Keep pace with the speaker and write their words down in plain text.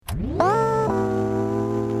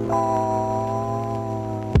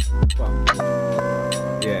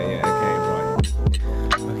Okay, right.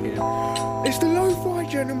 It's the Lo-Fi,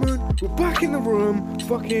 gentlemen. We're back in the room.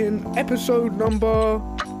 Fucking episode number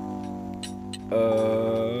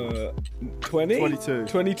 20? 22.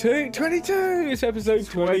 22? 22! It's episode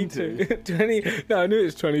 22. 20. No, I knew it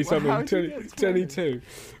was 20 something. Well, how did you get 22.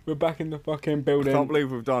 We're back in the fucking building. I can't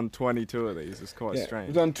believe we've done 22 of these. It's quite strange.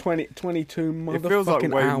 We've done 22 motherfucking hours. It feels like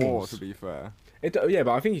way more, to be fair. Yeah,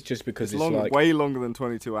 but I think it's just because it's like... way longer than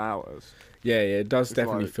 22 hours. Yeah, it does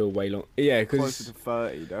definitely feel way long. Yeah, because... Closer to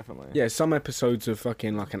 30, definitely. Yeah, some episodes are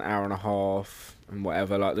fucking like an hour and a half and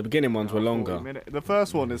whatever. Like, the beginning ones were longer. The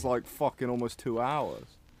first one is like fucking almost 2 hours.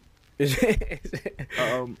 Is it?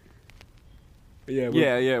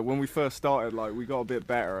 Yeah. When we first started, like, we got a bit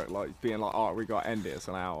better at like being like, "Oh, we got to end it. It's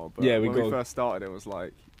an hour." But when we first started, it was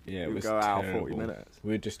like, it was go out 40 minutes.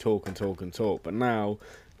 We'd just talk and talk and talk. But now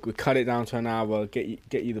we cut it down to an hour. Get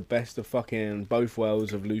you the best of fucking both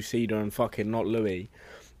worlds of Lucida and fucking not Louis,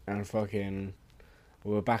 and fucking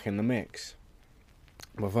we're back in the mix.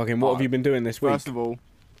 Well, fucking, what have you been doing this week? First of all,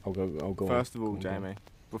 I'll go. First of all, Jamie,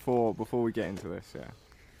 before we get into this,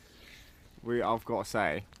 I've got to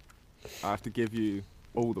say, I have to give you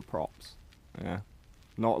all the props. Yeah,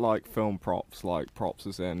 not like film props, like props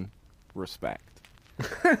as in respect.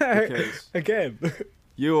 Because again,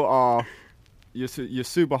 you're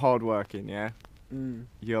super hardworking. Yeah,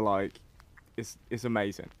 you're like, it's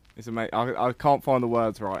amazing. It's amazing. I can't find the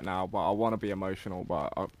words right now, but I want to be emotional,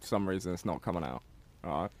 but for some reason it's not coming out.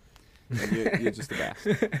 All right, and you're just the best.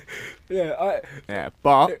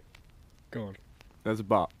 But go on. There's a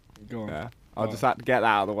but. Go on. Yeah, I just had to get that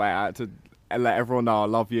out of the way. I had to let everyone know I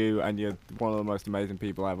love you and you're one of the most amazing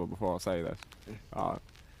people ever before I say this.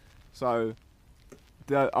 So,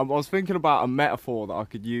 I was thinking about a metaphor that I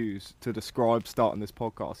could use to describe starting this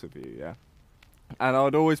podcast with you, yeah? And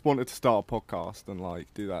I'd always wanted to start a podcast and, like,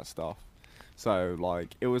 do that stuff. So,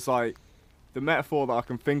 like, it was like, the metaphor that I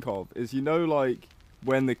can think of is, you know, like,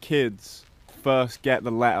 when the kids first get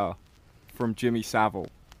the letter from Jimmy Savile,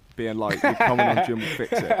 being like, "You're coming on Jim will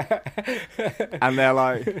fix it," and they're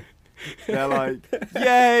like,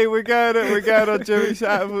 "Yay, we're going on Jimmy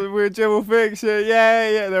Savile, Jim will fix it,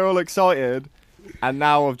 yeah." They're all excited, and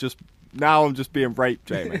now I'm just being raped,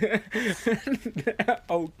 Jamie.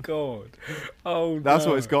 Oh God, oh. That's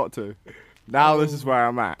what it's got to. Now this is where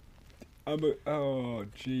I'm at. Oh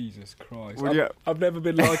Jesus Christ! I've never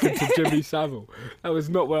been likened to Jimmy Savile. That was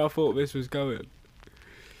not where I thought this was going.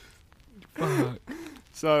 Fuck.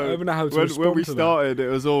 So I don't know how to when we to started, it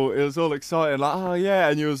was all exciting, like, "Oh yeah,"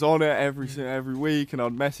 and you was on it every week, and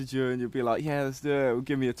I'd message you, and you'd be like, "Yeah, let's do it. We'll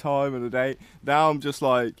give me a time and a date." Now I'm just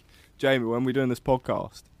like, "Jamie, when are we doing this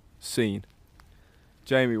podcast?" Scene.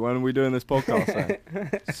 "Jamie, when are we doing this podcast?"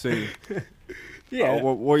 Then? Scene. Yeah.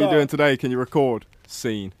 What are you doing today? Can you record?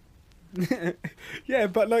 Scene. Yeah,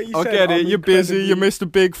 but like you I said, get it. You're busy. You're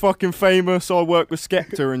Mr. Big fucking famous. I work with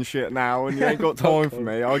Skepta and shit now, and you ain't got time for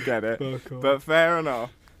me. I get it. But fair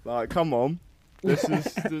enough. Like, come on. This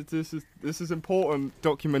is important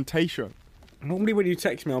documentation. Normally, when you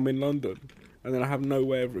text me, I'm in London, and then I have no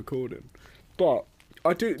way of recording. But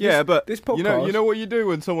I do. But this podcast. You know what you do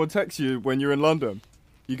when someone texts you when you're in London?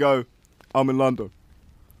 You go, "I'm in London."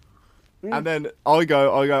 And then I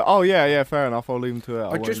go, "Oh yeah, fair enough. I'll leave him to it."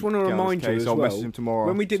 I just want to remind you as I'll well, message him tomorrow.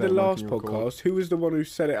 When we did the last podcast, who was the one who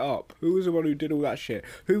set it up? Who was the one who did all that shit?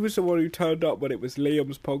 Who was the one who turned up when it was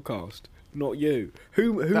Liam's podcast? Not you.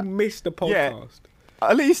 Who missed the podcast? Yeah.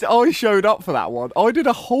 At least I showed up for that one. I did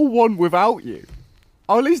a whole one without you.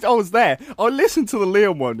 At least I was there. I listened to the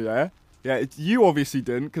Liam one, yeah? Yeah, you obviously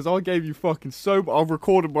didn't, because I gave you fucking I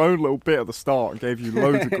recorded my own little bit at the start and gave you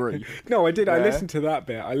loads of grief. No, I did. Yeah. I listened to that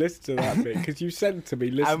bit. Because you sent to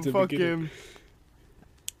me, listen to the beginning.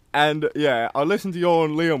 And, yeah, I listened to your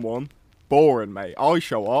and Liam one. Boring, mate. I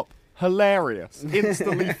show up. Hilarious.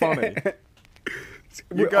 Instantly funny.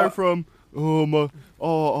 You go from,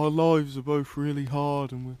 our lives are both really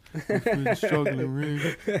hard and we've been struggling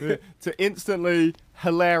really, to instantly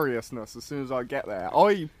hilariousness as soon as I get there.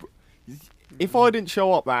 If I didn't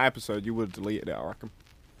show up that episode, you would have deleted it, I reckon.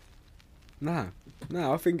 No,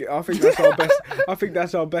 I think that's our best. I think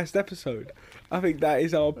that's our best episode. I think that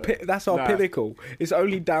is our pinnacle. It's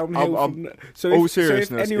only downhill from. So all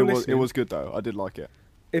seriousness, it was good though. I did like it.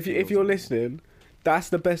 If you're listening, that's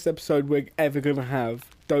the best episode we're ever gonna have.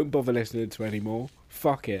 Don't bother listening to anymore.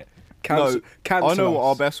 Fuck it. Cancel I know what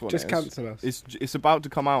our best one is. Just cancel us. It's about to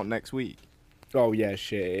come out next week. Oh yeah,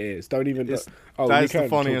 shit, it is. Don't even. That's the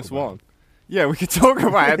funniest one. Yeah, we could talk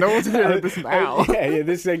about it. No one's hearing this now. Yeah,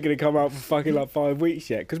 this ain't gonna come out for fucking like 5 weeks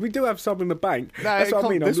yet, because we do have some in the bank. No, That's what I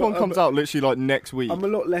mean. This one comes out literally like next week. I'm a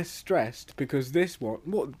lot less stressed because this one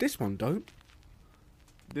don't.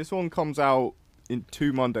 This one comes out in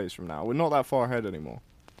 2 Mondays from now. We're not that far ahead anymore.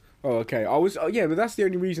 Oh, okay. But that's the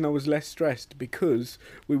only reason I was less stressed, because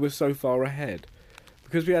we were so far ahead.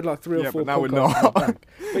 Because we had like 3 or 4 but now we're podcasts in the not. bank.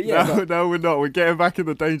 But yeah, no, we're not. We're getting back in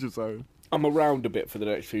the danger zone. I'm around a bit for the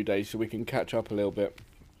next few days, so we can catch up a little bit.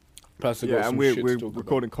 Plus, Yeah, and we're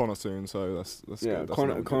recording Connor soon, so that's yeah, good.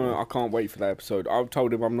 That's Connor, I can't wait for that episode. I've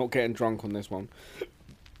told him I'm not getting drunk on this one.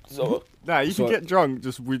 So nah, you can get drunk.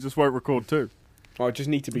 We just won't record too. I just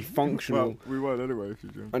need to be functional. Well, we won't anyway if you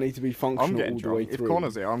do. I need to be functional I'm getting all drunk. the way through. If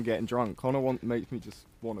Connor's here, I'm getting drunk. Connor makes me just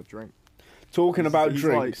want to drink. Talking about He's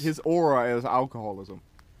drinks. Like, his aura is alcoholism.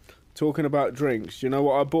 Talking about drinks, do you know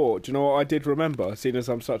what I bought? Do you know what I did remember? Seeing as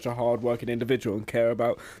I'm such a hard-working individual and care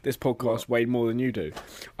about this podcast way more than you do.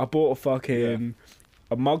 I bought a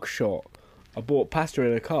mug shot. I bought pasta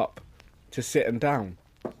in a cup to sit and down.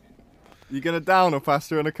 You're gonna down a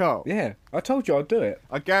pasta in a cup? Yeah, I told you I'd do it.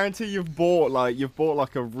 I guarantee you've bought like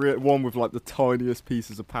a one with like the tiniest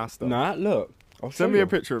pieces of pasta. Nah, look. Send me a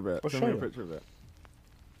picture of it. Send me a picture of it.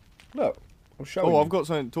 Look, I'll show you. Oh, I've got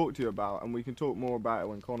something to talk to you about, and we can talk more about it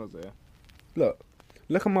when Connor's here.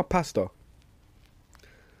 Look at my pasta.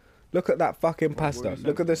 Look at that fucking pasta.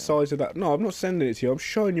 Look at the size of that. No, I'm not sending it to you. I'm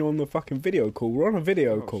showing you on the fucking video call. We're on a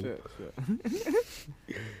video call. Shit.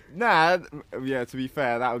 Nah, yeah, to be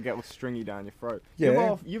fair, that would get all stringy down your throat.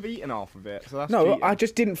 Yeah. You've eaten half of it, so that's No, cheating. I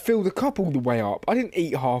just didn't fill the cup all the way up. I didn't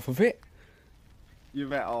eat half of it.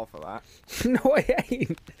 You've ate half of that. No, I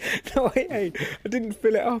ain't. I didn't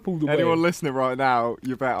fill it up all the way. Anyone listening right now,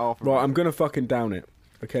 you've ate half of it. Right, I'm going to fucking down it.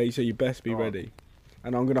 Okay, so you best be ready.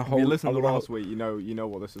 And I'm going to hold... If you listened to last week, you know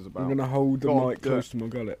what this is about. I'm going to hold the mic close to my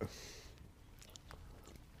gullet.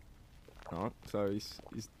 Alright, so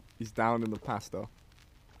he's down in the pasta.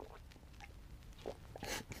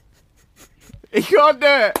 He can't do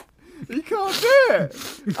it! You can't do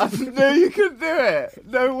it! I knew you could do it!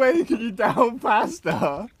 No way can you down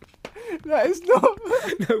pasta! That is not...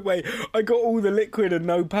 No way, I got all the liquid and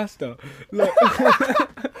no pasta. Look.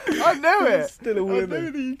 I knew it! Still all I in knew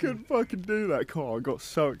it. that you couldn't fucking do that. God, I got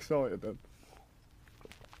so excited then.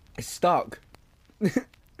 It's stuck.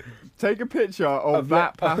 Take a picture of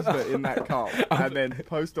that pasta in that cup and then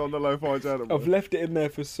post it on the Lo-Fi Journal. I've left it in there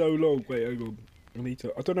for so long. Wait, hang on.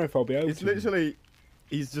 I don't know if I'll be able It's to. literally...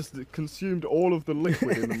 He's just consumed all of the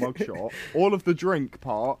liquid in the mugshot. All of the drink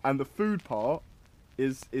part and the food part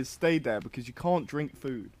is stayed there because you can't drink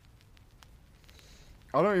food.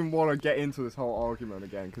 I don't even want to get into this whole argument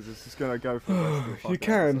again because it's just going to go for the rest of the fucking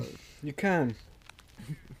episode. You can.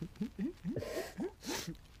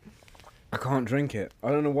 I can't drink it. I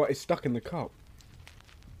don't know what is stuck in the cup.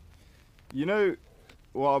 You know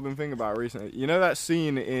what I've been thinking about recently? You know that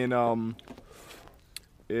scene in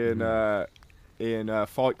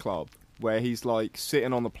Fight Club where he's like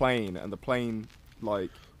sitting on the plane and the plane like...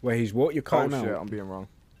 Where he's what? You're cutting out? Shit, I'm being wrong.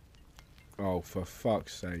 Oh, for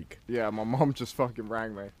fuck's sake. Yeah, my mum just fucking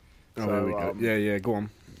rang me. Oh, there we go. Yeah, go on.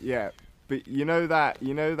 Yeah, but you know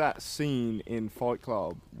that scene in Fight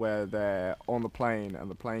Club where they're on the plane and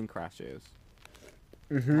the plane crashes?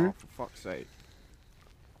 Mm-hmm. Oh, for fuck's sake.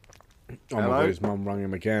 Oh my god, his mum rang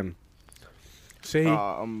him again. See,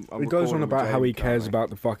 he goes on about how he cares about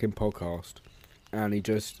the fucking podcast. And he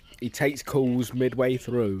takes calls midway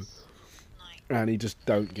through. And he just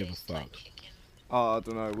don't give a fuck. Oh, I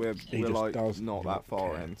don't know, we're like not that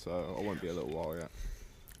far care. in, so I won't be a little while yet.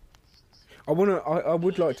 I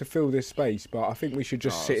would like to fill this space, but I think we should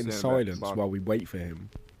just sit in see you in a bit. silence Bye. while we wait for him.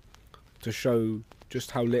 To show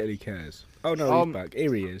just how little he cares. Oh no, he's back.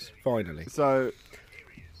 Here he is, finally. So,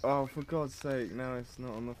 oh, for God's sake, no, it's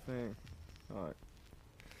not on the thing.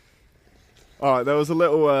 Alright, there was a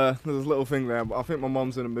little thing there, but I think my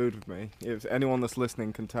mum's in a mood with me. If anyone that's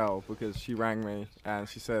listening can tell, because she rang me and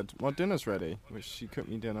she said, my dinner's ready, which she cooked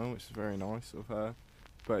me dinner, which is very nice of her.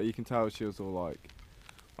 But you can tell she was all like,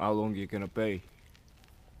 how long are you going to be?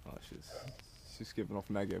 Oh, she's giving off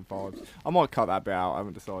negative vibes. I might cut that bit out, I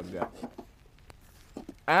haven't decided yet.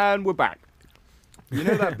 And we're back. You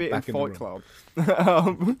know that bit in Fight Club?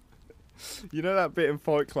 You know that bit in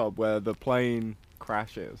Fight Club where the plane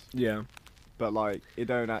crashes? Yeah. But like it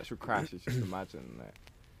don't actually crash, it's just imagining it.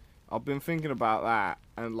 I've been thinking about that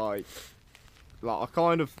and like I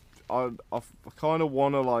kind of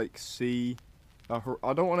want to like see I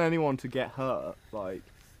don't want anyone to get hurt, like,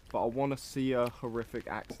 but I want to see a horrific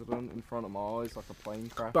accident in front of my eyes, like a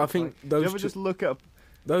plane crash. But I think do you ever just look at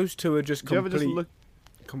those two are just do you ever just look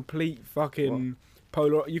complete fucking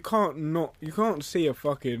polar. You can't see a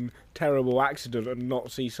fucking terrible accident and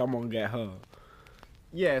not see someone get hurt.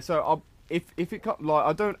 Yeah, so if it like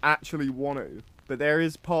I don't actually want to, but there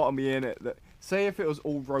is part of me in it that say if it was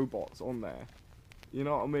all robots on there, you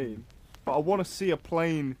know what I mean? But I want to see a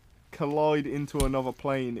plane collide into another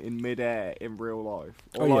plane in midair in real life.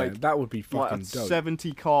 Or yeah, that would be fucking like a dope.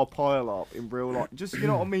 70-car pile-up in real life. Just, you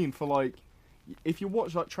know what I mean? For like, if you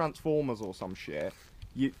watch like Transformers or some shit,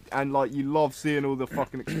 you love seeing all the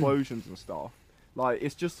fucking explosions and stuff. Like,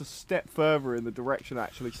 it's just a step further in the direction of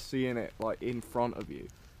actually seeing it like in front of you.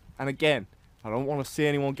 And again, I don't want to see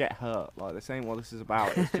anyone get hurt. Like, this ain't what this is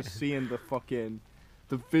about. It's just seeing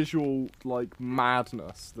the visual like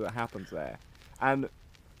madness that happens there. And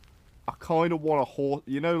I kind of want a horse,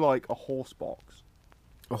 you know, like a horse box.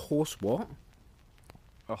 A horse what?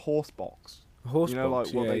 A horse box. A horse you know,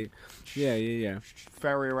 box, like what yeah.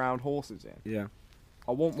 ferry around horses in. Yeah.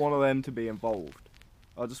 I want one of them to be involved.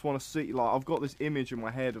 I just want to see, like, I've got this image in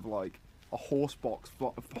my head of like a horse box,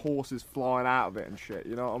 horses flying out of it and shit.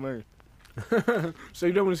 You know what I mean? So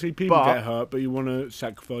you don't want to see people get hurt, but you want to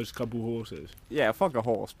sacrifice a couple horses. Yeah, fuck a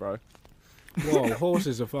horse, bro. Whoa,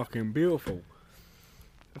 horses are fucking beautiful.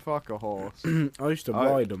 Fuck a horse. I used to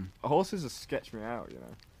ride them. Horses have sketched me out, you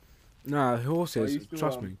know. Nah, horses.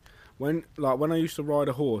 Trust me. When I used to ride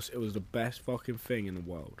a horse, it was the best fucking thing in the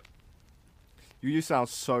world. You sound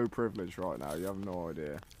so privileged right now. You have no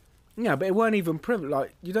idea. Yeah, but it weren't even privileged.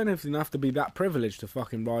 Like, you don't even have to be that privileged to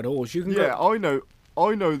fucking ride a horse. You can. Yeah, I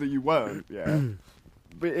know that you weren't. Yeah.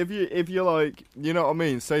 But if you're like, you know what I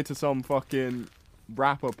mean? Say to some fucking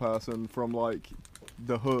rapper person from like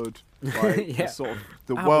the hood, like yeah. the sort of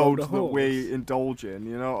the world that we indulge in.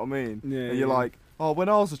 You know what I mean? Yeah. And you're like, oh, when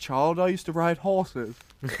I was a child, I used to ride horses.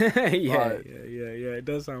 yeah. It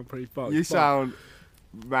does sound pretty fucked. You sound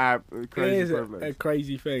mad, crazy. It is privilege. a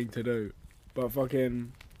crazy thing to do, but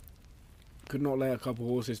fucking could not let a couple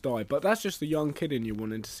horses die. But that's just a young kid in you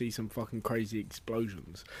wanting to see some fucking crazy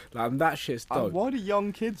explosions. Like, that shit's dope. Why do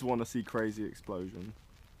young kids want to see crazy explosions?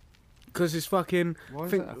 Because it's fucking.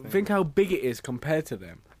 Think how big it is compared to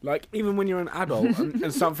them. Like, even when you're an adult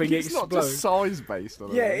and something it's explodes. It's not just size based.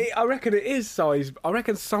 Yeah, I reckon it is size. I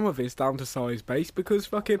reckon some of it's down to size based because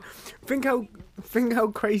fucking. Think how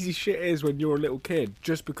crazy shit is when you're a little kid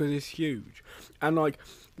just because it's huge. And like,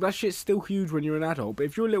 that shit's still huge when you're an adult. But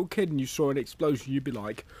if you're a little kid and you saw an explosion, you'd be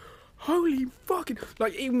like, holy fucking.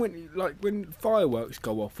 Like, even when fireworks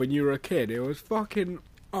go off when you were a kid, it was fucking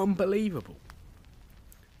unbelievable.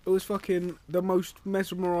 It was fucking the most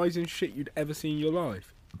mesmerising shit you'd ever seen in your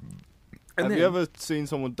life. Have you ever seen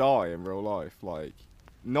someone die in real life? Like,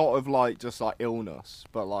 not of like just like illness,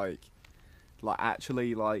 but like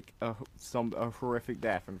actually like a horrific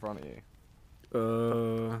death in front of you?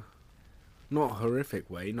 Not a horrific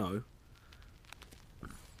way, no.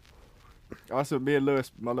 I said me and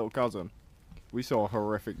Lewis, my little cousin, we saw a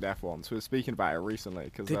horrific death once. We were speaking about it recently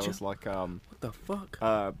because there was like what the fuck?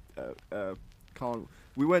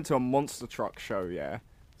 We went to a monster truck show, yeah.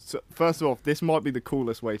 So first of all, this might be the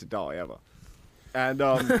coolest way to die ever. And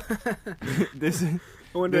it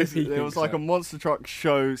was like a monster truck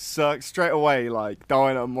show. Straight away, like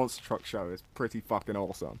dying at a monster truck show is pretty fucking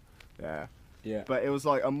awesome. Yeah. Yeah. But it was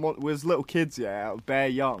like we was little kids, yeah, bare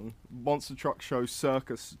young, monster truck show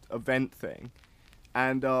circus event thing,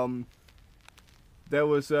 and there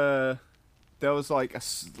was like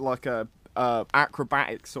a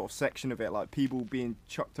acrobatic sort of section of it, like people being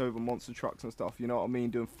chucked over monster trucks and stuff, you know what I mean,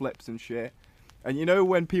 doing flips and shit. And you know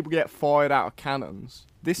when people get fired out of cannons,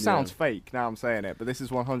 this sounds fake now I'm saying it, but this is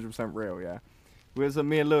 100% real, yeah. Whereas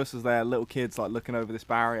me and Lewis was there, little kids like looking over this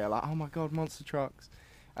barrier like, oh my god, monster trucks.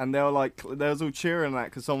 And they were like, they was all cheering that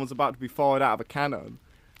because someone's about to be fired out of a cannon.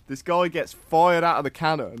 This guy gets fired out of the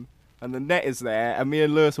cannon and the net is there, and me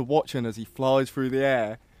and Lewis are watching as he flies through the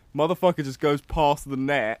air. Motherfucker just goes past the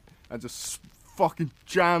net and just fucking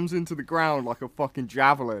jams into the ground like a fucking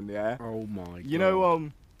javelin, yeah? Oh my god.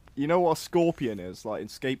 You know what a scorpion is, like in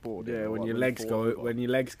skateboarding? Yeah, when your legs go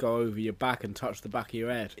over your back and touch the back of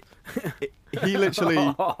your head. He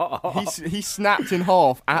literally, he snapped in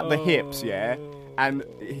half at the hips, yeah? And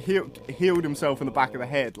healed himself in the back of the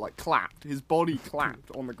head, like clapped. His body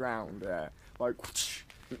clapped on the ground, yeah? Like, whoosh.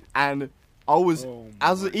 And I was,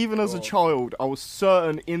 as a child, I was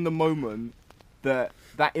certain in the moment that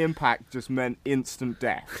impact just meant instant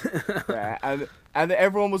death. Yeah, and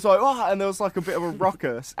everyone was like, oh, and there was like a bit of a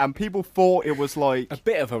ruckus, and people thought it was like a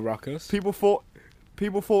bit of a ruckus. People thought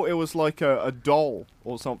it was like a doll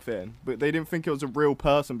or something, but they didn't think it was a real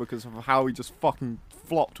person because of how he just fucking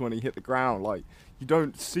flopped when he hit the ground. Like, you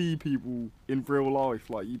don't see people in real life,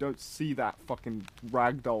 like you don't see that fucking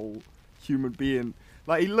ragdoll human being.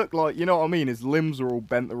 Like, he looked like, you know what I mean? His limbs were all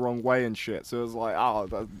bent the wrong way and shit. So it was like,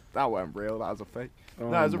 oh, that wasn't real. That was a fake. Oh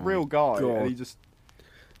No, it was a real guy. God. And he just...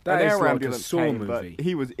 That an is air like a ambulance Saw came, movie. but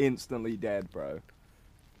he was instantly dead, bro.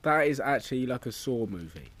 That is actually like a Saw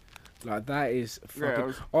movie. Like, that is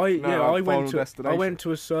fucking... Yeah, I went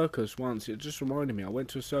to a circus once. It just reminded me. I went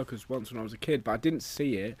to a circus once when I was a kid, but I didn't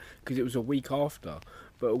see it because it was a week after.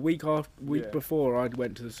 But a week before I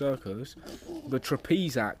went to the circus, the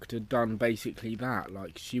trapeze act had done basically that.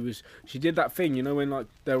 Like, she did that thing, you know, when like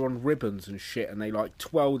they're on ribbons and shit, and they like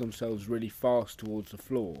twirl themselves really fast towards the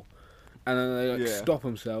floor. And then they like stop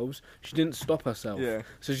themselves. She didn't stop herself. Yeah.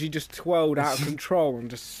 So she just twirled out of control and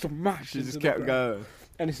just smashed. She just kept going.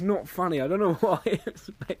 And it's not funny. I don't know why.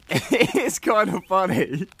 It's kind of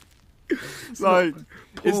funny. It's not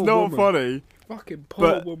funny. Fucking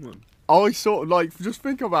poor woman. I sort of like just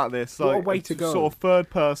think about this. Like, what a way to go. Sort of third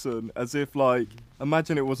person, as if like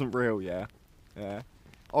imagine it wasn't real. Yeah.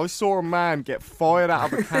 I saw a man get fired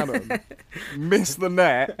out of a cannon, miss the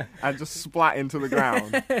net, and just splat into the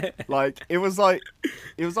ground. Like it was like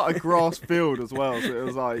a grass field as well. So it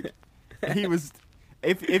was like he was.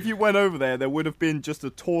 If you went over there would have been just a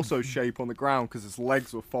torso shape on the ground because his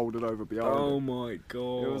legs were folded over behind him. Oh my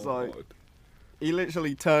god! It was like he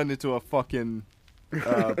literally turned into a fucking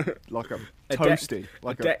like a toasty,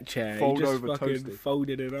 like a deck chair. Fold he just over fucking toasty.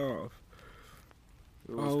 Folded it off.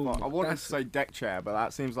 I wanted to say deck chair, but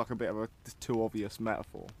that seems like a bit of a too obvious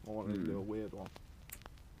metaphor. I wanted to do a weird one.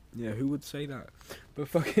 Yeah, who would say that? But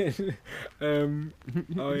fucking,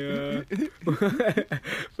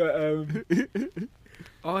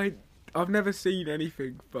 I've never seen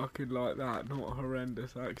anything fucking like that. Not a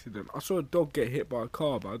horrendous accident. I saw a dog get hit by a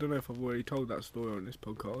car, but I don't know if I've already told that story on this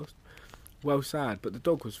podcast. Well, sad, but the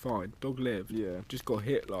dog was fine. Dog lived. Yeah. Just got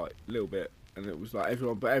hit like a little bit, and it was like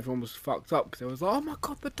everyone was fucked up because they was like, oh my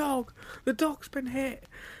god, the dog's been hit,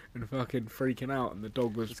 and fucking freaking out, and the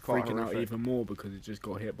dog was freaking out even more because it just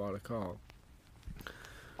got hit by the car.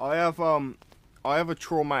 I have a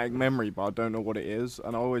traumatic memory, but I don't know what it is,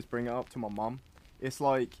 and I always bring it up to my mum. It's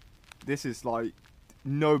like, this is like,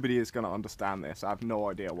 nobody is going to understand this. I have no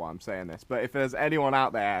idea why I'm saying this, but if there's anyone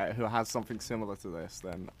out there who has something similar to this,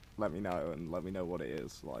 then let me know, and let me know what it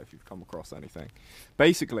is, like if you've come across anything.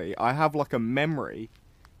 Basically, I have like a memory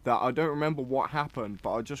that I don't remember what happened,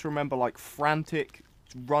 but I just remember like frantic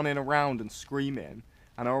running around and screaming,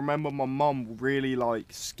 and I remember my mum really like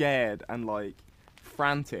scared and like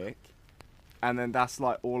frantic, and then that's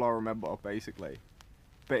like all I remember basically.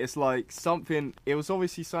 But it's like something, it was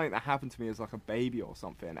obviously something that happened to me as like a baby or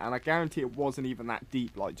something, and I guarantee it wasn't even that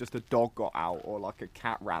deep, like just a dog got out or like a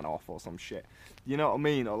cat ran off or some shit, you know what I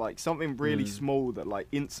mean, or like something really small that like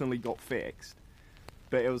instantly got fixed.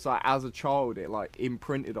 But it was like, as a child, it like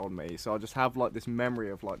imprinted on me, so I just have like this memory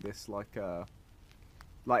of like this like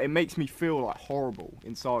it makes me feel like horrible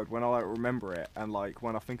inside when I like remember it, and like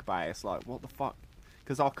when I think about it, it's like, what the fuck,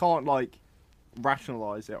 because I can't like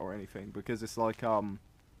rationalize it or anything, because it's like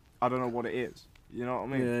I don't know what it is. You know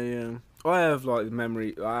what I Yeah. mean? I have like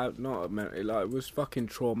memory. Not a memory. Like, it was fucking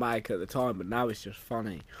traumatic at the time, but now it's just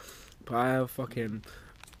funny. But I have fucking.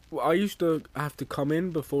 Well, I used to have to come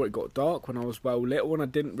in before it got dark when I was well little, and I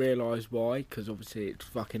didn't realise why, because obviously it's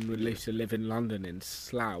fucking, we used to live in London in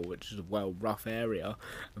Slough, which is a rough area,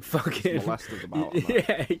 and fucking molested about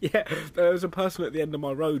yeah. There was a person at the end of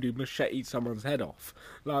my road who macheted someone's head off.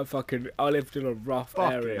 Like, fucking, I lived in a rough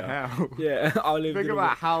area. Hell. Yeah, I lived. Think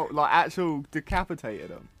about how like actual decapitated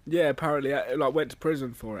them. Yeah, apparently, like went to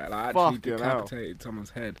prison for it. Like, actually decapitated someone's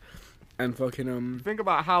head. And fucking think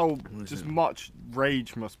about how just much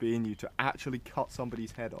rage must be in you to actually cut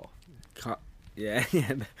somebody's head off. Yeah.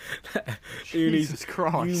 Jesus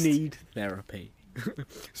Christ. You need therapy.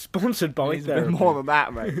 Sponsored by therapy. A bit more than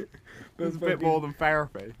that, mate. There's a bit more than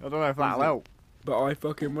therapy. I don't know if that'll help. But I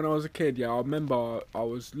fucking, when I was a kid, yeah, I remember I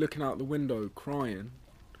was looking out the window crying.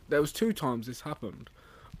 There was 2 times this happened.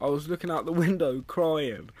 I was looking out the window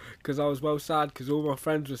crying because I was well sad because all my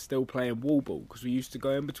friends were still playing wall ball, because we used to go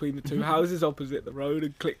in between the 2 houses opposite the road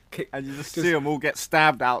and kick. And you just see them all get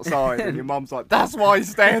stabbed outside, and your mum's like, "That's why you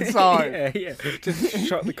stay inside." yeah. Just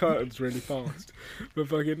shut the curtains really fast. But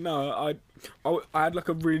fucking no, I had like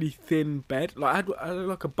a really thin bed. Like I had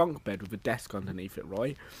like a bunk bed with a desk underneath it,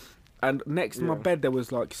 right? And next to my bed there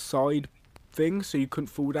was like side things, so you couldn't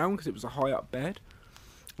fall down because it was a high up bed.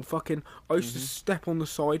 And fucking, I used to step on the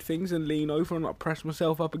side things and lean over and like press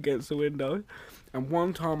myself up against the window. And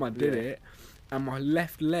one time I did it, and my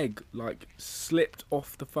left leg like slipped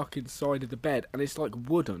off the fucking side of the bed, and it's like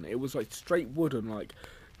wooden. It was like straight wooden, like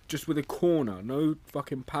just with a corner, no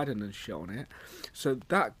fucking padding and shit on it. So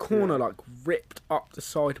that corner like ripped up the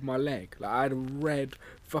side of my leg. Like I had a red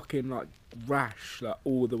fucking like rash like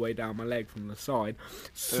all the way down my leg from the side.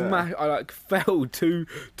 I like fell two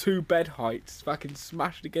bed heights, fucking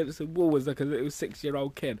smashed against the wall as like a little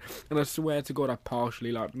 6-year-old kid. And I swear to God, I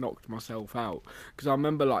partially like knocked myself out because I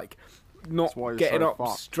remember like not getting up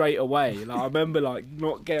straight away. Like I remember like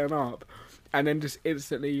not getting up and then just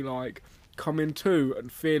instantly like coming to and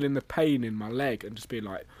feeling the pain in my leg and just being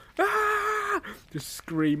like ah! Just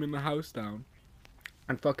screaming the house down.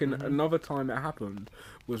 And fucking another time it happened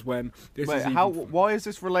was when why is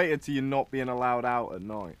this related to you not being allowed out at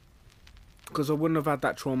night? Because I wouldn't have had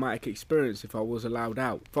that traumatic experience if I was allowed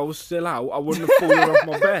out. If I was still out, I wouldn't have fallen off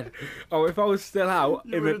my bed. Oh, if I was still out,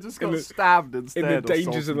 you would have just got stabbed instead. In the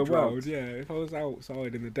dangers of the world, yeah. If I was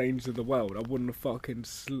outside in the dangers of the world, I wouldn't have fucking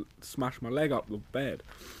smashed my leg up the bed.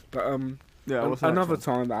 But another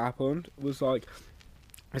time that happened was like,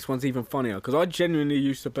 this one's even funnier because I genuinely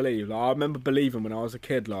used to believe. Like, I remember believing when I was a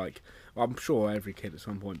kid. Like, I'm sure every kid at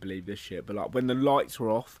some point believed this shit. But like when the lights were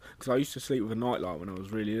off, because I used to sleep with a nightlight when I was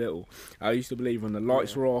really little. I used to believe when the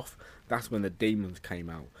lights were off, that's when the demons came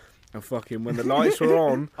out. And fucking when the lights were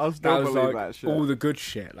on, that was like that shit. All the good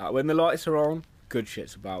shit. Like when the lights are on, good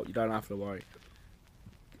shit's about. You don't have to worry.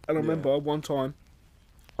 And I remember one time,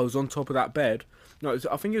 I was on top of that bed. No,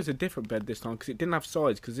 I think it was a different bed this time because it didn't have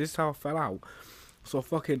sides. Because this is how I fell out. So I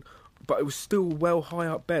fucking... But it was still well high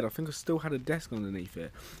up bed. I think I still had a desk underneath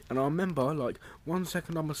it. And I remember, like, 1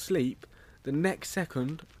 second I'm asleep. The next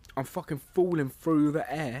second, I'm fucking falling through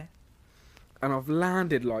the air. And I've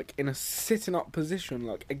landed, like, in a sitting up position,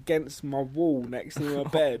 like, against my wall next to my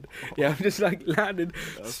bed. Yeah, I've just, like, landed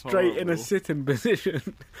straight in a sitting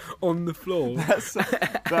position on the floor.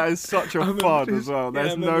 That is such a fud as well.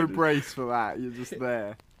 There's no brace for that. You're just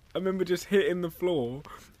there. I remember just hitting the floor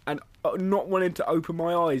and not wanting to open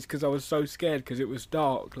my eyes because I was so scared because it was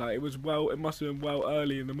dark. Like, it must have been well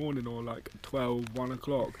early in the morning or like 12, 1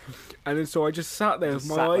 o'clock. And then so I just sat there with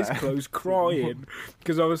my eyes closed crying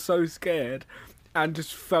because I was so scared and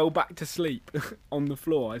just fell back to sleep on the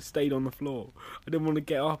floor. I stayed on the floor. I didn't want to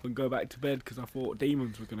get up and go back to bed because I thought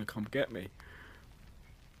demons were going to come get me.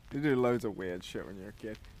 You do loads of weird shit when you're a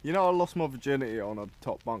kid. You know, I lost my virginity on a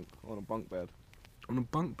bunk bed. On a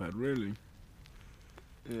bunk bed, really?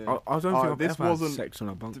 Yeah. I don't think I've ever had sex on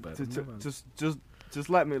a bunk bed. Just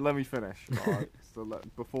let me finish. Right?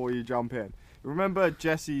 Before you jump in, remember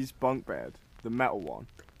Jesse's bunk bed, the metal one?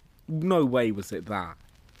 No way was it that.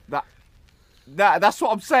 That's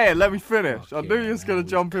what I'm saying. Let me finish. I knew you was gonna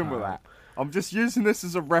jump in with that. I'm just using this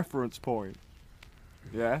as a reference point.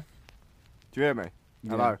 Yeah. Do you hear me?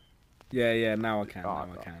 Yeah. Hello. Yeah. Now I can. I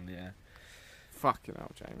can. Yeah. Fucking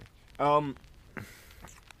hell, Jamie.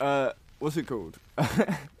 What's it called?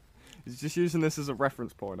 He's just using this as a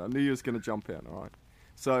reference point. I knew you was gonna jump in, alright?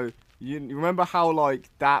 So, you remember how, like,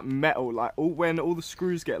 that metal, like, when all the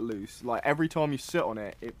screws get loose, like, every time you sit on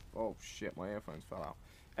it, oh shit, my earphones fell out.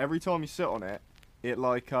 Every time you sit on it, it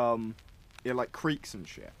creaks and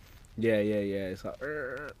shit. Yeah, it's like...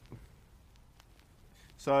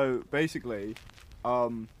 So, basically,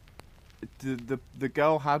 the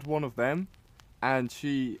girl had one of them, and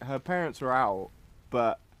her parents were out,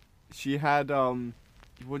 but she had,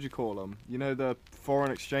 what do you call them? You know, the foreign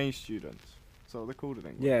exchange students. That's what they're called in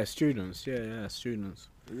England. Yeah, students. Yeah, students.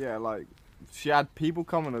 Yeah, like, she had people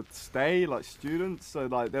coming to stay, like, students. So,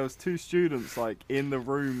 like, there was 2 students, like, in the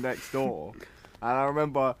room next door. And I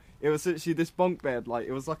remember, it was actually this bunk bed, like,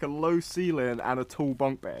 it was like a low ceiling and a tall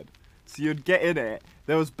bunk bed. So you'd get in it,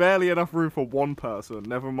 there was barely enough room for one person,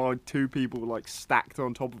 never mind 2 people, like, stacked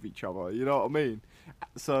on top of each other. You know what I mean?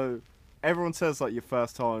 So... Everyone says, like, your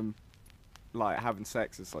first time, like, having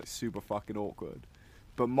sex is, like, super fucking awkward.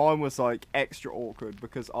 But mine was, like, extra awkward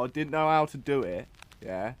because I didn't know how to do it,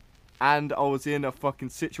 yeah? And I was in a fucking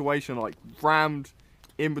situation, like, rammed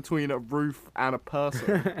in between a roof and a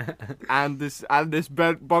person. and this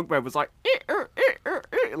bunk bed was, like,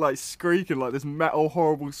 like, squeaking, like, this metal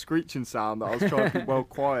horrible screeching sound that I was trying to be well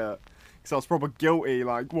quiet. Because I was probably guilty,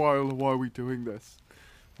 like, why are we doing this?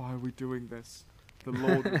 Why are we doing this? The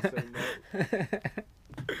Lord would say no.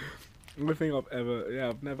 Only thing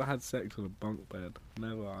I've never had sex on a bunk bed.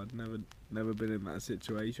 Never. I'd never been in that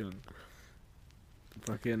situation.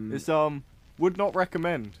 Fucking. It's would not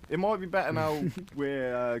recommend. It might be better now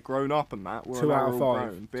we're grown up and that. We're 2 out of 5.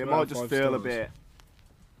 Grown, but it might just feel a bit.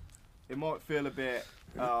 It might feel a bit.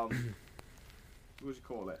 What do you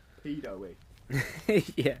call it? Pedo-y.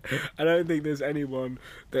 Yeah, I don't think there's anyone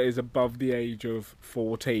that is above the age of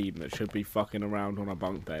 14 that should be fucking around on a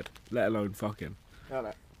bunk bed, let alone fucking.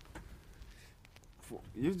 No.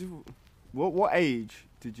 What age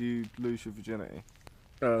did you lose your virginity?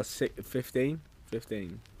 15.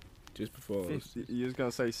 Just before. You was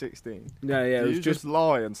gonna say 16. No, yeah, Did it was you just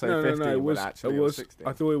lie and say 15 no, it when was, actually it was 16?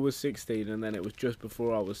 I thought it was 16, and then it was just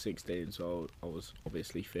before I was 16, so I was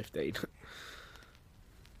obviously 15.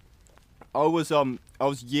 I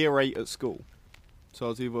was year 8 at school, so I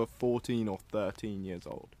was either 14 or 13 years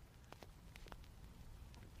old.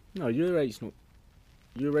 No, year 8's not.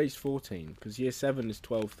 Year 8's 14, because year 7 is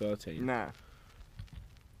 12, 13. Nah.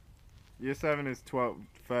 Year 7 is 12,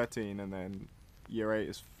 13, and then year 8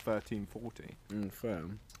 is 13, 14.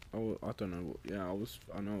 Firm. I don't know. Yeah,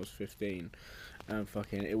 I know I was 15, and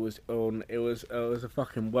fucking it was a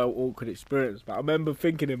fucking awkward experience. But I remember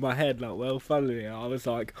thinking in my head like, well, funnily, I was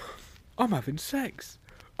like, I'm having sex.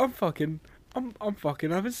 I'm fucking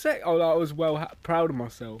having sex. I was proud of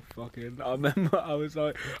myself. Fucking. I remember I was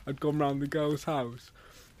like, I'd gone round the girl's house,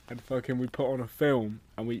 and fucking we put on a film,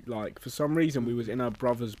 and we like for some reason we was in our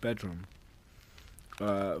brother's bedroom.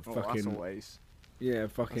 That's always. Yeah,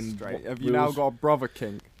 fucking. Straight. Have you now got a brother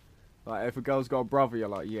kink? Like, if a girl's got a brother, you're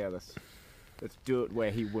like, yeah, let's do it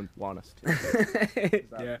where he wouldn't want us to.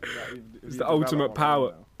 Yeah, it's the ultimate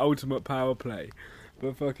power play.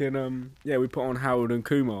 But fucking yeah, we put on Harold and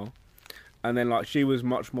Kumar, and then like she was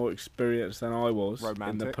much more experienced than I was. Romantic.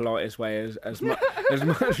 In the politest way, as much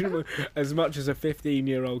as much as a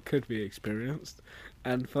 15-year-old could be experienced,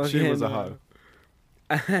 and fucking she was a hoe.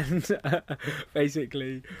 And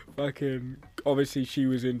basically, fucking, obviously she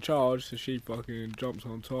was in charge, so she fucking jumps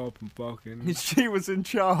on top and fucking. She was in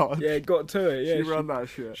charge. Yeah, got to it. Yeah, she ran that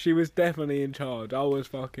shit. She was definitely in charge. I was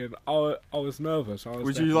fucking. I was nervous.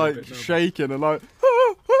 Was you like shaking and like?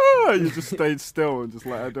 Ah, ah, you just stayed still and just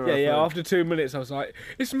let her do it. Yeah. After 2 minutes, I was like,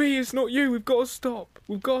 "It's me. It's not you. We've got to stop.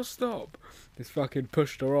 We've got to stop." Just fucking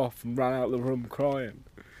pushed her off and ran out of the room crying.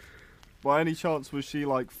 By any chance, was she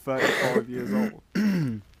like 35 years old?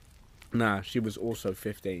 Nah, she was also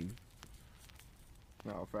 15.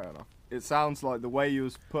 No, fair enough. It sounds like the way you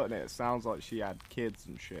was putting it. It sounds like she had kids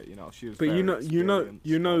and shit. You know, she was. But very you know experienced.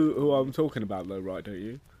 who I'm talking about, though, right? Don't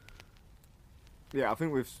you? Yeah, I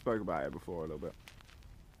think we've spoke about it before a little bit.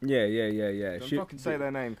 Yeah. Don't fucking say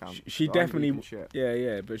their name, Cam. She definitely.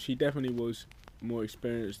 Yeah, but she definitely was more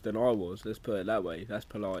experienced than I was. Let's put it that way. That's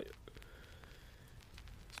polite.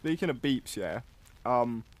 Speaking of beeps, yeah.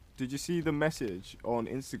 Did you see the message on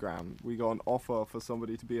Instagram? We got an offer for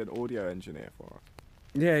somebody to be an audio engineer for us.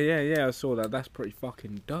 Yeah. I saw that. That's pretty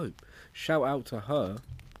fucking dope. Shout out to her.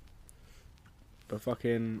 But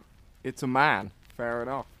fucking. It's a man. Fair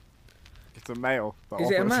enough. It's a male. Is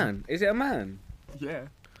it a man? Is it a man? Yeah.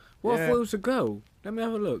 Well, yeah. I thought it was a girl. Let me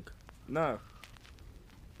have a look. No,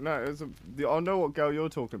 it was I know what girl you're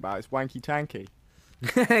talking about. It's Wanky Tanky.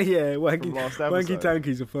 Yeah, Wanky Wanky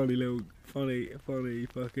Tanky's a funny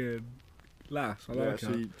fucking lass. I like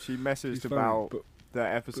her. She messaged about the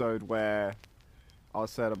episode where I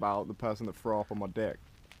said about the person that threw up on my dick.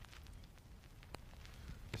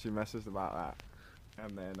 She messaged about that,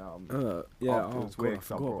 and then yeah, afterwards God, I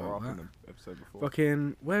forgot about that. In the episode before.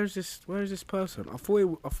 Fucking, where is this person? I thought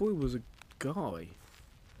it was a guy.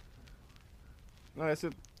 No, it's a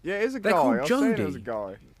They're guy. called I was saying it Jody. was a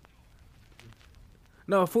guy.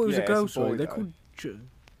 No, I thought it was a girl. it's a boy, Sorry, they're though. called.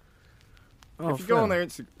 If you go on their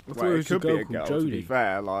Instagram, thought it it was a could be girl a called girl. To be Jody.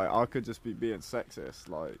 fair, like I could just be being sexist,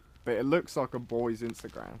 like, but it looks like a boy's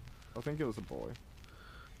Instagram. I think it was a boy.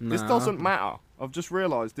 This doesn't matter. I've just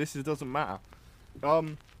realised this doesn't matter.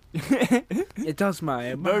 It does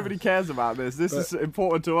matter. Nobody cares about this. This is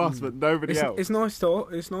important to us, but nobody else. It's nice for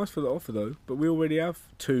the offer though. But we already have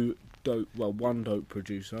one dope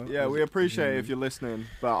producer. Yeah, we appreciate it if you're listening,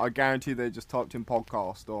 but I guarantee they just typed in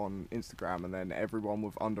podcast on Instagram, and then everyone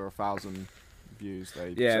with under 1,000 views,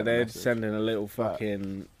 they're sending a little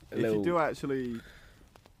fucking. If you do actually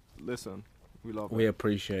listen, we love it. We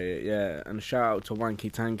appreciate it, yeah. And shout out to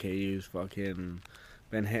Wanky Tanky, who's fucking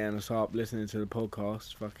been hitting us up, listening to the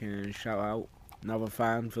podcast. Fucking shout out, another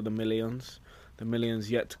fan for the millions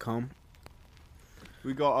yet to come.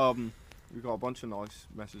 We got a bunch of nice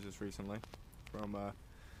messages recently from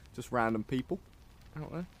just random people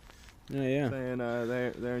out there. Yeah. Saying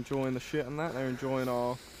they're enjoying the shit and that. They're enjoying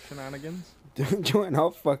our shenanigans. Enjoying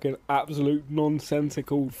our fucking absolute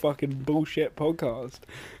nonsensical fucking bullshit podcast.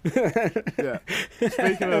 Yeah.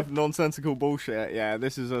 Speaking of nonsensical bullshit, yeah,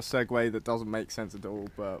 this is a segue that doesn't make sense at all,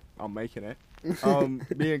 but I'm making it.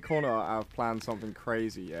 Me and Connor have planned something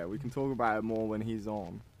crazy, yeah. We can talk about it more when he's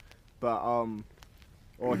on. But,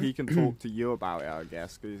 or he can talk to you about it, I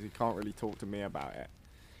guess, because he can't really talk to me about it.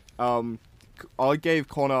 I gave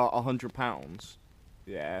Connor £100,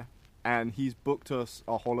 yeah, and he's booked us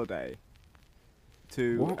a holiday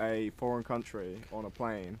to a foreign country on a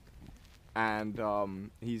plane, and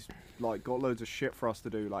he's like got loads of shit for us to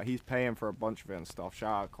do. Like he's paying for a bunch of it and stuff.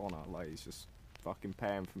 Shout out Connor, like he's just fucking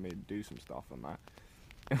paying for me to do some stuff and that,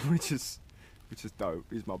 which is dope.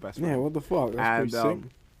 He's my best friend. Yeah, what the fuck? That's pretty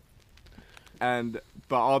sick.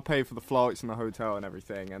 But I'll pay for the flights and the hotel and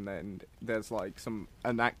everything, and then there's like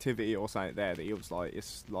an activity or something there that he was like,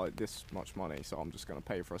 it's like this much money, so I'm just gonna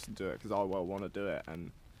pay for us to do it because I want to do it,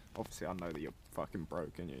 and obviously I know that you're fucking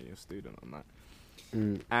broke and you're a student and that.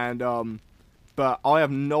 And but I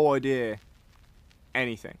have no idea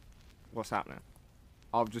anything what's happening.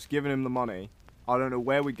 I've just given him the money. I don't know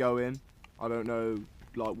where we're going. I don't know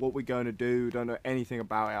like what we're going to do. Don't know anything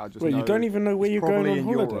about it. I just know you don't even know where you're going on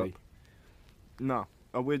holiday. Europe. No,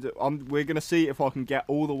 we're gonna see if I can get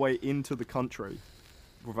all the way into the country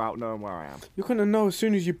without knowing where I am. You're gonna know as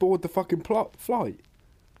soon as you board the fucking flight.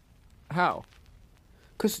 How?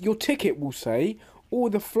 Because your ticket will say, or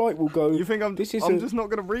the flight will go. You think I'm just not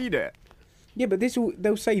gonna read it? Yeah, but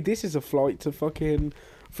they'll say this is a flight to fucking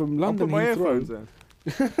from London. I'll put my earphones in.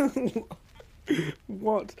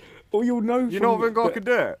 What? Or you'll know. You don't think I could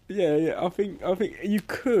do it? Yeah. I think you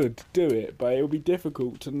could do it, but it'll be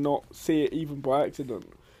difficult to not see it even by accident.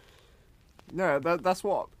 No, that's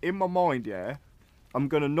what in my mind. Yeah, I'm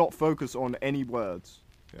gonna not focus on any words.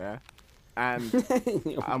 Yeah, and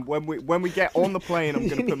when we get on the plane, I'm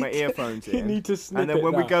gonna put my earphones in. You need to snip and then it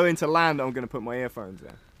when we that. go into land, I'm gonna put my earphones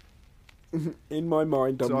in. In my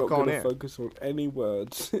mind, I'm So I not can't gonna hear. focus on any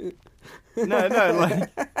words. No, like.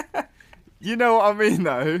 You know what I mean,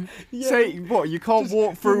 though? Yeah, say, what, you can't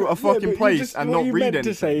walk through a fucking place and not read anything? What you meant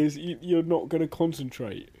to say is you're not going to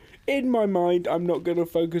concentrate. In my mind, I'm not going to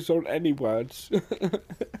focus on any words.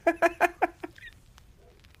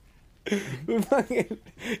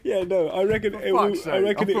 Yeah, no, I reckon it will. I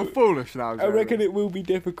reckon I feel foolish now. I reckon it will be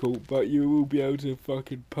difficult, but you will be able to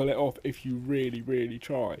fucking pull it off if you really, really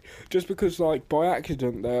try. Just because, like, by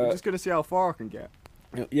accident, I'm just going to see how far I can get.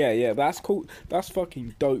 Yeah, that's cool. That's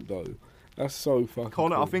fucking dope, though. That's so fucking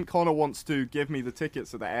Connor, cool. I think Connor wants to give me the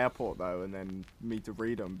tickets to the airport, though, and then me to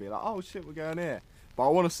read them and be like, oh, shit, we're going here. But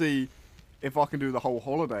I want to see if I can do the whole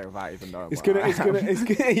holiday without even knowing It's gonna,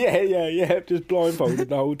 yeah, just blindfolded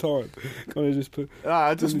the whole time. Kind of just put.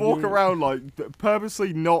 Just walk around, like,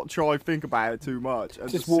 purposely not try to think about it too much, and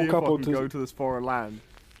just see if I can go to this foreign land.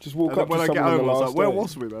 Just walk up to someone on the last day. When I get home, I was like, where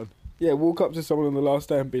was we then? Yeah, walk up to someone on the last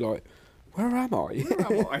day and be like, where am I? Where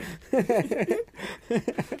am I?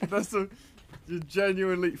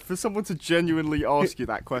 Genuinely, for someone to genuinely ask you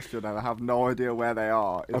that question and have no idea where they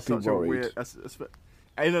are, it's such a weird.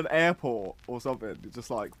 In an airport or something, it's just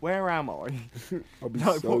like, where am I? I'll be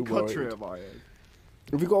like, so what country worried. am I in?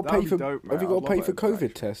 Have you got to pay for? Dope, have you got to pay for COVID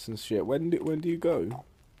interaction. tests and shit? When do you go?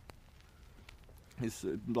 It's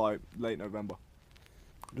like late November.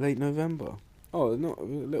 Late November. Oh, not a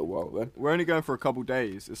little while then. We're only going for a couple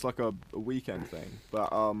days. It's like a weekend thing, but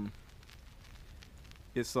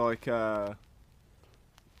it's like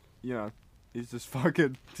you know, he's just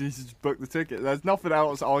booked the ticket. There's nothing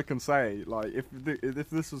else I can say. Like if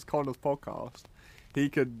this was Connor's podcast, he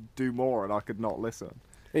could do more and I could not listen.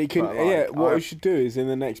 He can. But, like, yeah. What we should do is in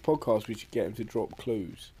the next podcast we should get him to drop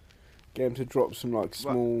clues. Get him to drop some like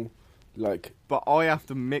small, like. But I have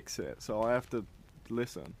to mix it, so I have to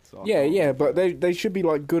listen. So Yeah, but they should be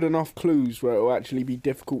like good enough clues where it will actually be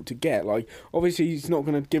difficult to get. Like, obviously he's not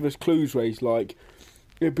going to give us clues where he's like,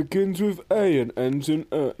 it begins with A and ends in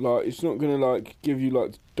like, it's not going to like give you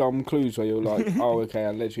like dumb clues where you're like, oh, okay,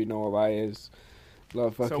 I literally know what that is.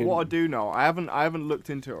 Like, fucking... So what I do know, I haven't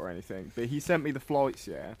looked into it or anything, but he sent me the flights,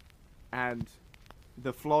 yeah, and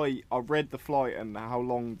the flight. I read the flight and how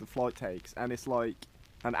long the flight takes, and it's like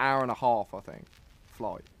an hour and a half, I think,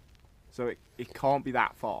 flight. So it can't be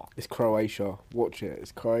that far. It's Croatia. Watch it.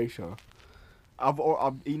 It's Croatia.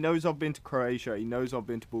 He knows I've been to Croatia. He knows I've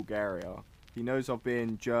been to Bulgaria. He knows I've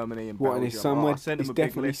been Germany and Belgium. What, and it's somewhere? I sent him It's a big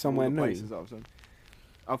definitely list of all somewhere the new. places I've been.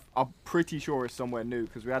 I'm pretty sure it's somewhere new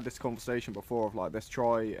because we had this conversation before of like, let's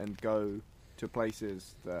try and go to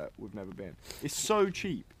places that we've never been. It's so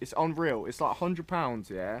cheap. It's unreal. It's like £100,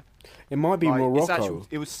 yeah. It might be like, Morocco.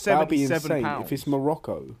 It was That'd be £77. insane if it's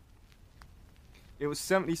Morocco. It was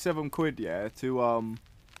 £77, yeah,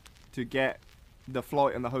 to get the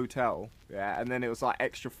flight and the hotel, yeah, and then it was like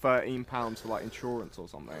extra £13 for like insurance or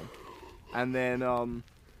something, and then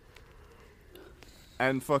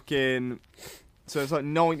and fucking So it's like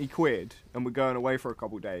 90 quid, and we're going away for a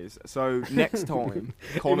couple of days. So next time,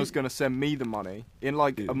 Connor's going to send me the money. In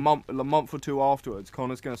like a month or two afterwards,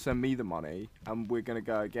 Connor's going to send me the money, and we're going to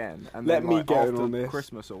go again. And Let then, me like, get after in on this.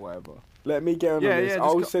 Christmas or whatever. Let me get on this. Yeah,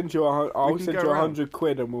 I'll send you I'll can send go you around. 100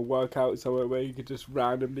 quid, and we'll work out somewhere where you could just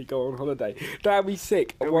randomly go on holiday. That'd be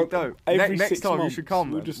sick. Yeah, we don't. Every Next 6 time months, you should come.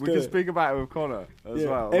 We'll Then. just We do can it. speak about it with Connor as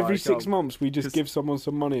well. Every like, 6 months, we just 'cause- give someone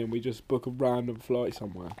some money and we just book a random flight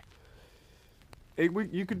somewhere.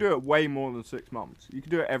 You could do it way more than 6 months. You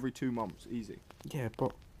could do it every 2 months, easy. Yeah,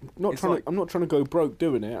 but It's like- I'm not trying to go broke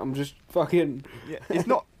doing it. I'm just fucking. Yeah, it's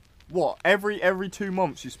not. What every 2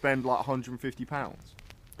 months you spend like £150.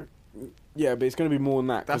 Yeah, but it's going to be more than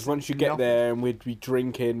that. Because That's once you get nothing. there and we'd be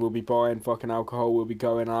drinking, we'll be buying fucking alcohol, we'll be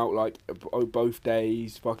going out like both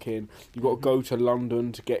days. Fucking, you got to go to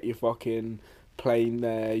London to get your fucking plane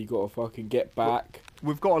there. You got to fucking get back.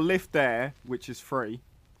 We've got a lift there, which is free.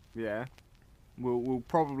 Yeah. We'll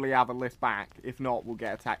probably have a lift back. If not, we'll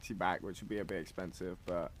get a taxi back, which will be a bit expensive,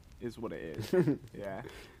 but is what it is. Yeah.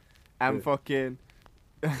 And Yeah. fucking,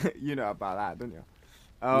 you know about that, don't you?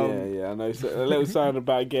 Yeah, I know. So, a little sound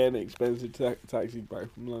about getting an expensive taxi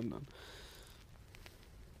back from London.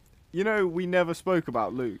 You know, we never spoke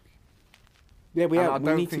about Luke. Yeah, we And have. I we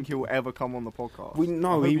don't need think to, he'll ever come on the podcast. We I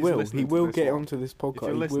no, hope he he's will. listening He to will this get one. onto this podcast. If you're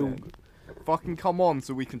He will. listening, fucking come on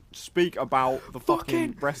so we can speak about the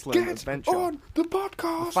fucking wrestling get adventure. on the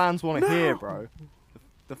podcast. The fans want to now. hear, bro.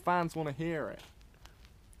 The fans want to hear it.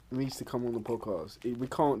 He needs to come on the podcast. We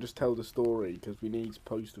can't just tell the story because we need to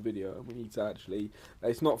post a video and we need to actually.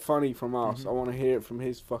 It's not funny from us. Mhm. I want to hear it from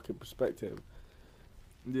his fucking perspective.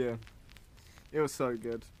 Yeah. It was so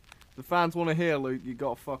good. The fans want to hear, Luke. You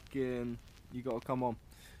gotta come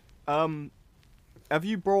on. Have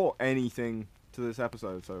you brought anything to this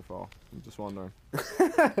episode so far? I'm just wondering.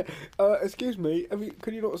 Excuse me.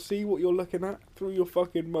 Can you not see what you're looking at through your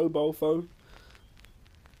fucking mobile phone?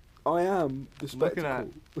 I am the Looking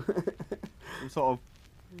spectacle. Some sort of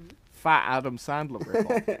fat Adam Sandler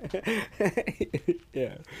ripoff.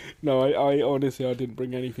 Yeah. No, I honestly I didn't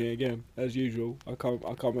bring anything again as usual. I come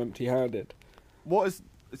empty-handed. What's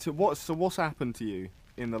happened to you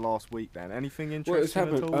in the last week then? Anything What has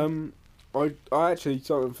interesting at all? happened? I actually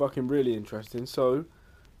something fucking really interesting. So,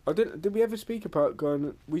 did we ever speak about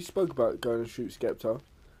going? We spoke about going to shoot Skepta,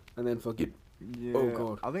 and then fucking Yeah, oh,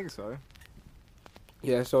 God. I think so.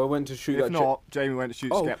 yeah. So I went to shoot If that. not, Jamie went to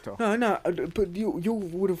shoot Oh, Skepta. No, but you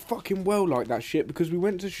would have fucking well liked that shit because we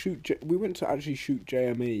went to actually shoot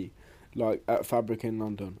JME, like at Fabric in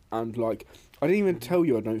London, and like I didn't even tell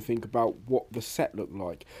you I don't think about what the set looked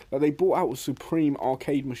like. Like they brought out a Supreme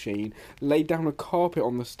arcade machine, laid down a carpet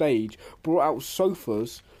on the stage, brought out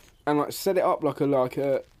sofas, and like set it up like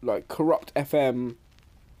a corrupt FM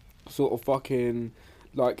sort of fucking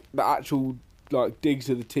like the actual like digs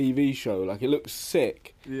of the TV show. Like it looks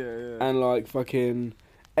sick. Yeah. And like fucking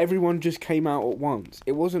everyone just came out at once.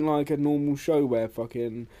 It wasn't like a normal show where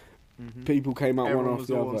fucking people came out Everyone one was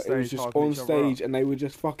after the all on other. It was stage just hyping on each other stage up. and they were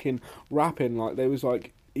just fucking rapping. Like they was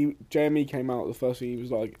like JME came out the first thing he was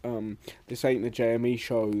like, this ain't the JME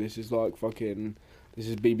show, this is like fucking this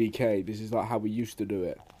is BBK, this is like how we used to do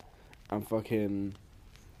it. And fucking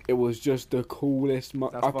it was just the coolest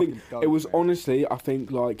That's I think fucking dope, it was mate. honestly I think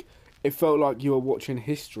like it felt like you were watching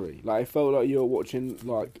history. Like, it felt like you were watching,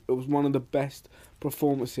 like, it was one of the best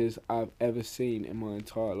performances I've ever seen in my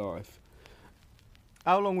entire life.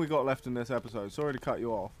 How long we got left in this episode? Sorry to cut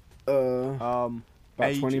you off. About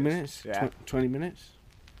 20 ages. minutes? Yeah. 20 minutes?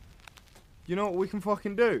 You know what we can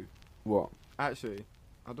fucking do? What? Actually,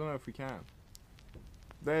 I don't know if we can.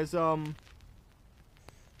 There's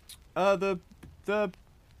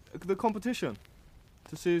the competition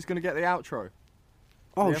to see who's gonna get the outro.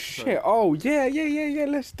 Oh, The episode. shit. Oh, yeah,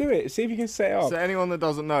 let's do it. See if you can set it up. So anyone that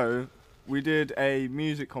doesn't know, we did a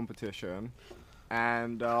music competition,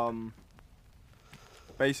 and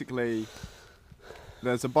basically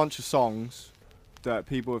there's a bunch of songs that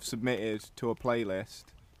people have submitted to a playlist,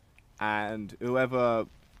 and whoever,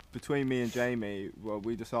 between me and Jamie, well,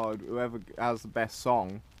 we decide whoever has the best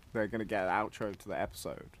song, they're going to get an outro to the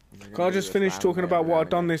episode. Can I just finish talking about what I've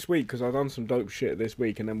done this week? Because I've done some dope shit this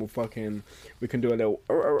week, and then we can do a little,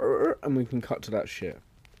 and we can cut to that shit.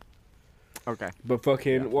 Okay. But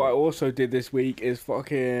fucking, Yeah. what I also did this week is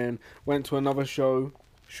fucking went to another show,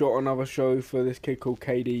 shot another show for this kid called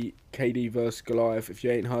KD vs Goliath. If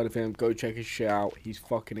you ain't heard of him, go check his shit out. He's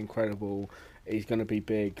fucking incredible. He's gonna be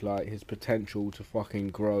big. Like his potential to fucking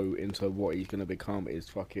grow into what he's gonna become is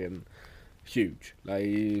fucking huge. Like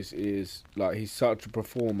he's like he's such a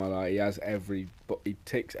performer. Like he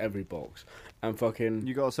ticks every box. And fucking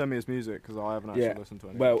You gotta send me his music because I haven't actually listened to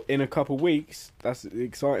any. well, in a couple weeks, that's the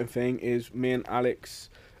exciting thing is me and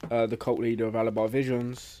Alex, the cult leader of Alibi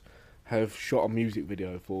Visions, have shot a music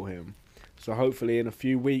video for him. So hopefully in a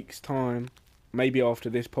few weeks' time, maybe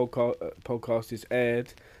after this podcast is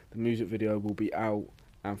aired, the music video will be out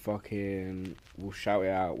and fucking we'll shout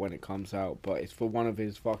it out when it comes out. But it's for one of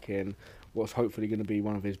his fucking what's hopefully going to be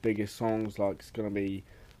one of his biggest songs. Like it's going to be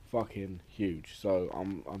fucking huge. So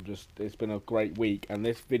I'm just it's been a great week, and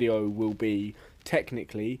this video will be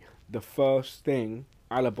technically the first thing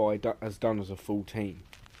Alibi has done as a full team.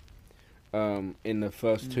 In the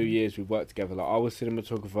first 2 years we've worked together, like I was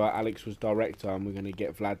cinematographer, Alex was director, and we're gonna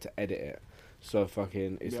get Vlad to edit it. So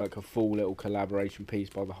fucking it's like a full little collaboration piece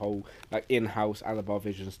by the whole like in-house Alibi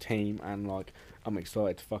Visions team, and like I'm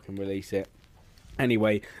excited to fucking release it.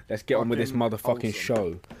 Anyway, let's get on with this motherfucking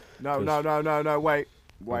show. No, wait.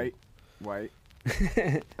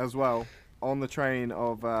 As well, on the train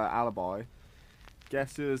of Alibi,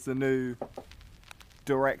 guess who is the new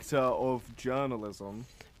director of journalism?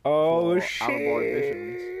 Oh for Alibi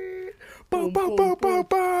Visions? shit! Boom, boom, boom, boom,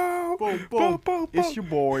 boom, Boom, boom, boom. It's your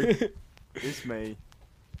boy. It's me.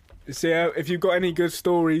 So if you've got any good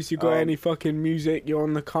stories, you've got any fucking music, you're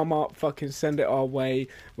on the come up, fucking send it our way.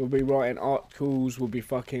 We'll be writing articles, we'll be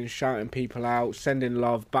fucking shouting people out, sending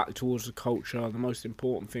love back towards the culture. The most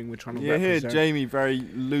important thing we're trying to represent. You hear Jamie very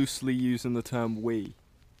loosely using the term "we,"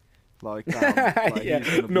 like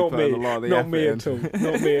yeah, not me at all.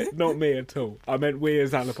 Not me at all. I meant we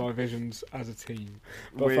as Alibi Visions as a team,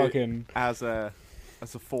 but we fucking as a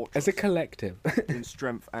fortress, as a collective in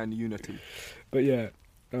strength and unity. But yeah.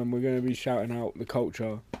 We're going to be shouting out the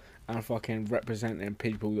culture and fucking representing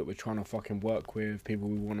people that we're trying to fucking work with, people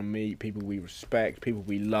we want to meet, people we respect, people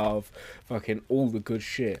we love, fucking all the good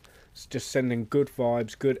shit. It's just sending good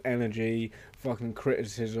vibes, good energy, fucking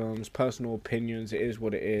criticisms, personal opinions. It is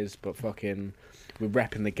what it is, but fucking we're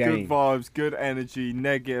repping the game. Good vibes, good energy,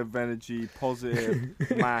 negative energy, positive,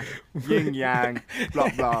 mash, yin yang,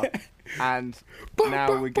 blah blah. And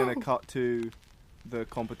now we're going to cut to the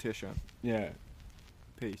competition. Yeah.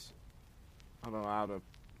 Piece. I don't know how to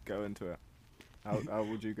go into it. How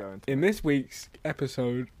would you go into it? In this week's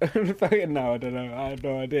episode, fucking no, I don't know. I have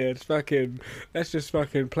no idea. Let's just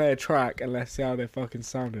fucking play a track and let's see how they're fucking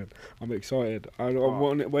sounding. I'm excited. I've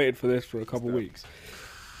waited for this for a couple weeks.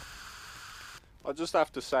 I just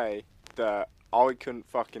have to say that I couldn't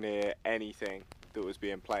fucking hear anything that was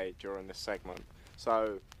being played during this segment.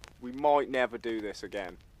 So we might never do this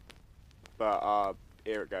again. But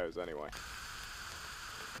here it goes anyway.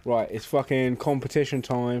 Right, it's fucking competition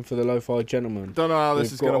time for the Lo-Fi Gentlemen. Don't know how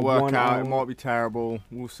this is going to work out. It might be terrible.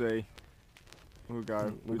 We'll see. We'll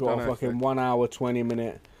go. We've got a fucking 1 hour, 20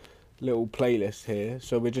 minute little playlist here.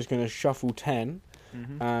 So we're just going to shuffle 10.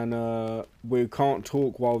 And we can't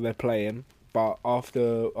talk while they're playing. But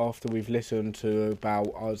after we've listened to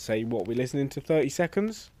about, I'd say, what, we're listening to 30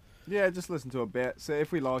 seconds? Yeah, just listen to a bit. So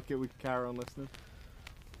if we like it, we can carry on listening.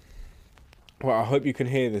 Well, I hope you can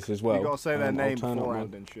hear this as well. You gotta say their name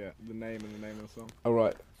beforehand and shit. The name and the name of the song.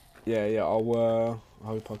 Alright. Yeah, I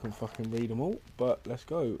hope I can fucking read them all. But let's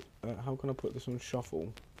go. How can I put this on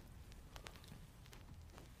shuffle?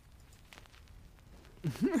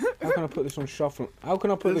 How can I put this on shuffle? How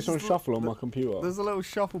can I put this on shuffle on my computer? There's a little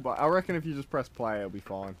shuffle button. I reckon if you just press play, it'll be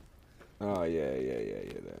fine. Oh, yeah,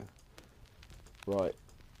 there. Right.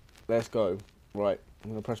 Let's go. Right.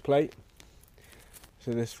 I'm gonna press play.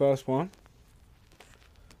 So this first one,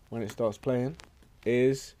 when it starts playing,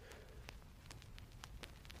 is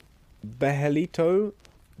Behelito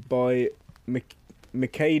by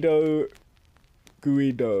Mikado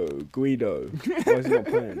Guido. Why is it not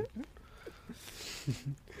playing?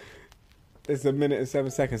 It's a minute and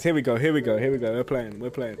 7 seconds. Here we go. We're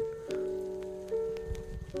playing.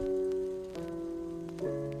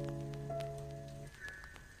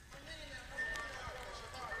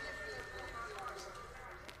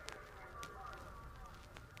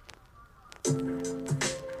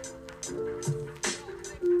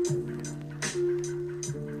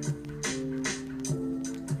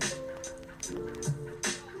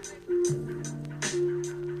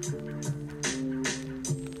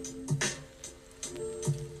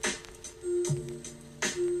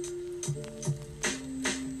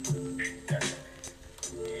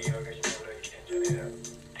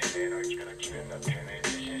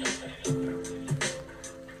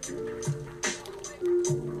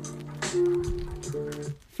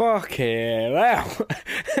 Fucking hell.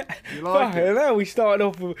 You like fucking hell, we started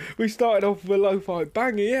off with a lo-fi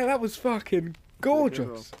banger. Yeah, that was fucking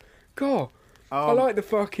gorgeous. God. I like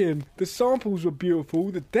the samples were beautiful,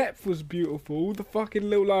 the depth was beautiful, the fucking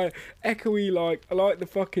little, like, echoey, like, I like the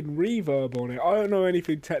fucking reverb on it. I don't know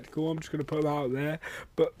anything technical, I'm just going to put that out there,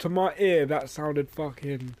 but to my ear, that sounded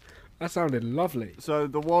lovely. So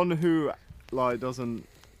the one who, like, doesn't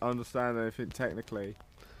understand anything technically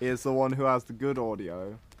is the one who has the good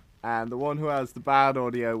audio, and the one who has the bad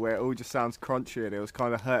audio where it all just sounds crunchy and it was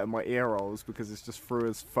kind of hurting my ear rolls because it's just through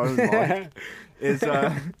his phone mic, is,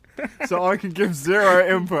 so I can give zero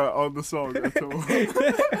input on the song at all.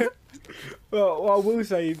 Well, what I will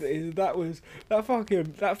say is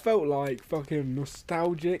that felt like fucking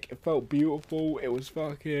nostalgic. It felt beautiful. It was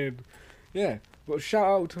fucking, yeah. Well, shout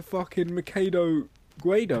out to fucking Mikado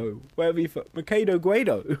Guido, Mikado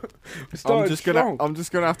Guido. I'm just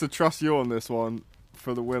gonna have to trust you on this one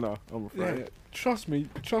for the winner, I'm afraid. Yeah, trust me,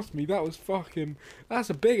 that's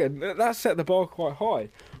a big one. That set the bar quite high.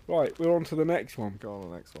 Right, we're on to the next one. Go on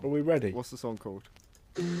the next one. Are we ready? What's the song called?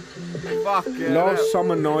 Fuck it. Last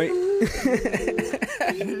Summer Night.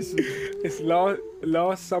 It's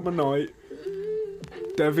Last Summer Night.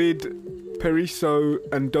 David Periso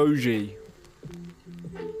and Doji.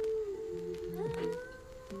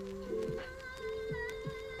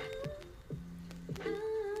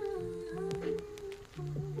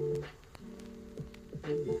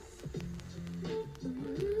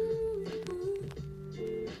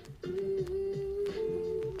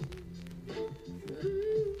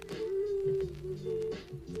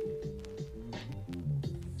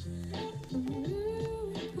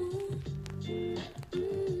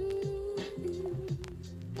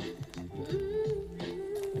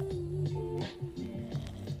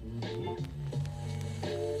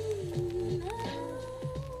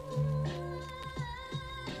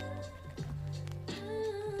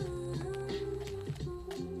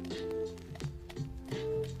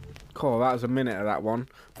 Oh, that was a minute of that one.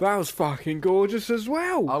 That was fucking gorgeous as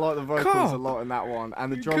well. I like the vocals a lot in that one,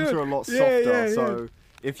 and the drums are a lot softer. So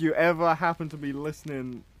if you ever happen to be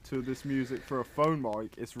listening to this music for a phone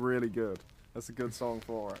mic, it's really good. That's a good song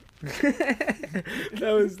for it.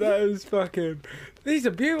 that was fucking. These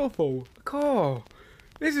are beautiful. God,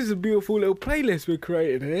 this is a beautiful little playlist we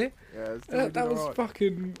created here. Yeah, that was right.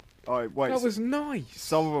 Fucking. Alright, wait. That was nice.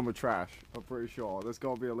 Some of them are trash. I'm pretty sure. There's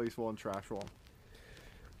got to be at least one trash one.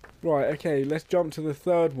 Right, okay, let's jump to the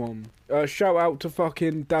third one. Shout out to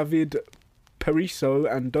fucking David Periso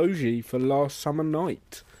and Doji for Last Summer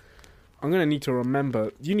Night. I'm going to need to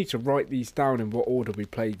remember. You need to write these down in what order we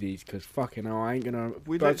played these, because fucking hell, I ain't going to.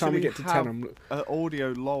 By the time we get to 10, I'm. An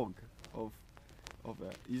audio log of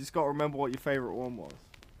it. You just got to remember what your favourite one was.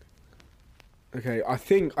 Okay, I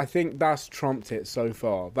think that's trumped it so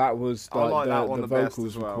far. That was. I like that one the the best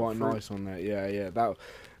vocals as well. were quite nice on there. Yeah. That.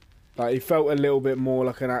 Like, it felt a little bit more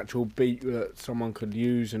like an actual beat that someone could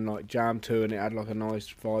use and like jam to, and it had like a nice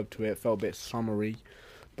vibe to it. It felt a bit summery.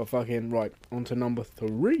 But fucking right, on to number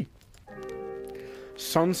 3.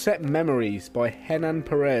 Sunset Memories by Henan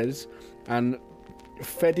Perez and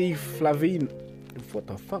Fedi Flavin. What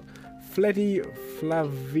the fuck? Fleddy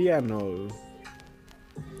Flaviano.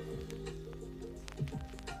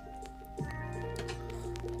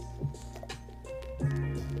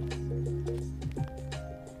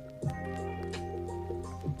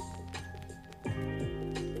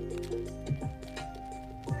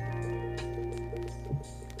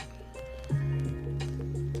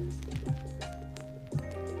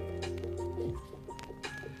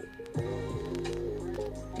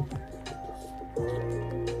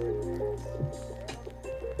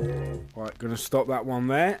 Right, gonna stop that one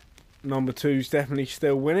there. Number 2's definitely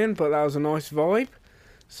still winning, but that was a nice vibe.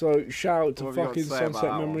 So shout out to fucking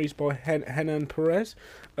Sunset Memories by Henan Perez.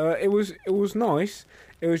 It was nice.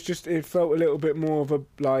 It was just, it felt a little bit more of a,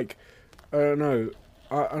 like, I don't know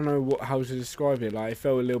how to describe it. Like, it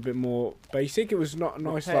felt a little bit more basic. It was not a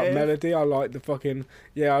nice like melody. I like the fucking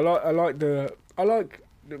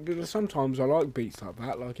sometimes I like beats like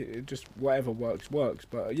that. Like it just whatever works.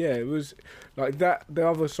 But yeah, it was like that. The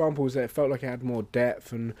other samples that it felt like it had more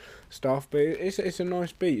depth and stuff. But it's a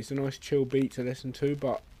nice beat. It's a nice chill beat to listen to.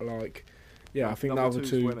 But like, yeah, I think the other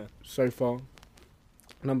two winning so far.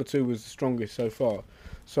 Number 2 was the strongest so far.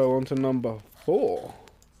 So on to number 4.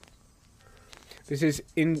 This is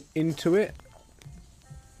Into It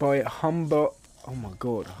by Humberto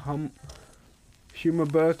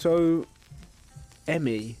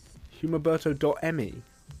Emmy. Humaberto.Emmy.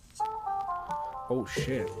 Oh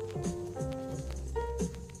shit.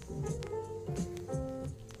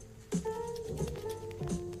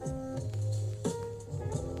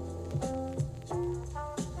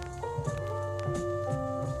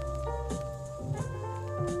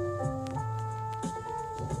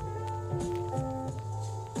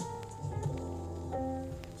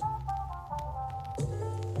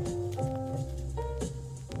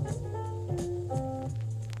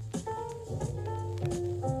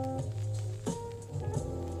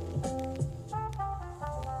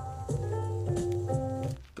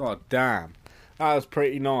 God damn. That was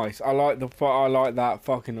pretty nice. I like that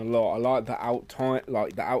fucking a lot. I like the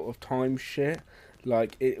out of time shit.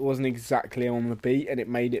 Like, it wasn't exactly on the beat, and it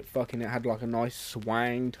made it fucking. It had like a nice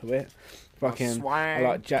swang to it. Fucking swang.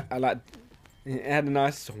 I like. It had a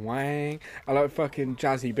nice swang. I like fucking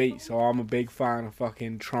jazzy beats, so I'm a big fan of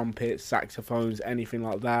fucking trumpets, saxophones, anything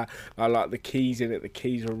like that. I like the keys in it. The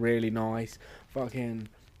keys are really nice. Fucking,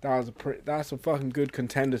 that's a fucking good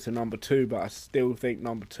contender to number 2, but I still think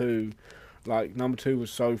number 2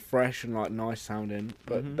 was so fresh and like nice sounding.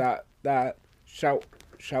 But that shout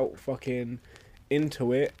fucking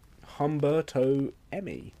into it, Humberto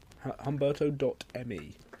Emmy.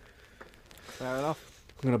 Humberto.Emmy. Fair enough.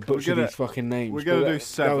 I'm gonna butcher these fucking names. We're gonna do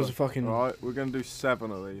 7. That was a fucking. Right, we're gonna do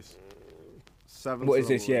 7 of these. 7. What is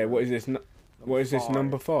this? Yeah, what is this? What is this?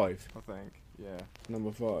 Number 5. I think. Yeah.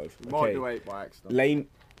 Number 5. We might do 8 by accident. Lane.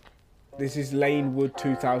 This is Lanewood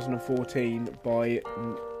 2014 by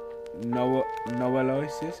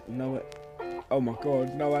Noelysis. Oh my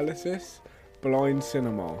god, Noelysis. Blind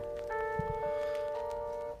Cinema.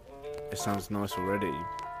 It sounds nice already.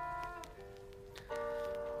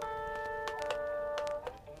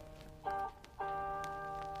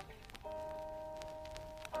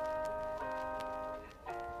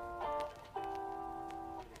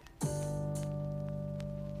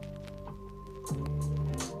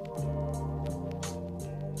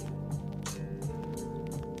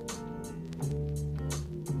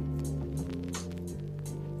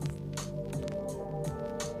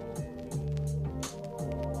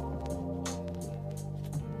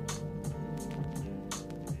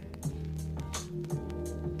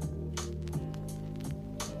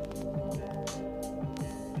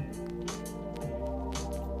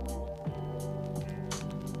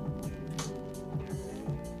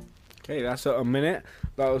 Okay, that's at a minute.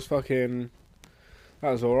 That was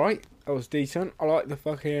alright. That was decent. What did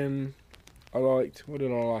I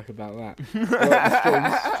like about that?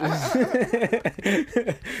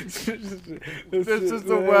 This is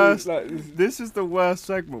the worst. This is the worst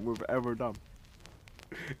segment we've ever done.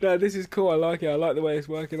 No, this is cool. I like it. I like the way it's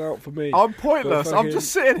working out for me. I'm pointless. I'm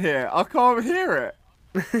just sitting here. I can't hear it.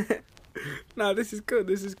 No, this is good.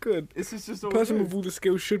 This is good. This is just the person with all the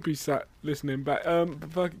skills should be sat listening back.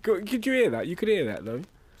 Could you hear that? You could hear that though.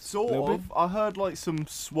 Sort of. I heard like some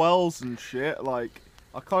swells and shit. Like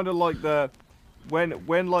I kind of like the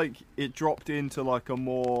when like it dropped into like a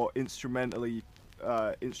more instrumentally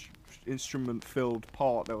instrument filled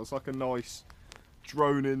part. There was like a nice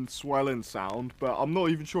droning swelling sound, but I'm not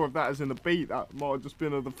even sure if that is in the beat. That might have just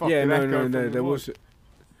been of the fucking echo. No.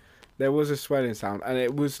 There was a swelling sound, and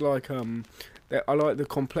it was like I like the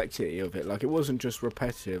complexity of it. Like it wasn't just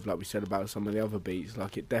repetitive, like we said about some of the other beats.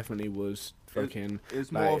 Like it definitely was fucking.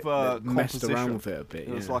 It's more of a messed around with it a bit.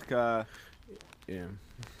 It was like a. Yeah.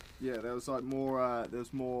 Yeah, there was like more.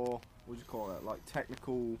 There's more. What do you call it? Like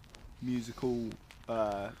technical, musical.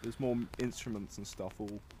 There's more instruments and stuff.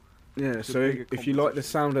 All. Yeah. So if you like the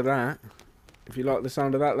sound of that,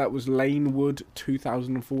 that was Lanewood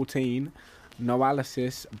 2014.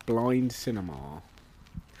 Noelysis Blind Cinema.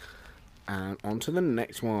 And on to the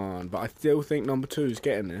next one. But I still think number 2 is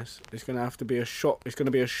getting this. It's going to have to be a shock. It's going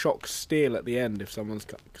to be a shock steal at the end if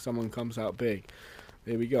someone comes out big.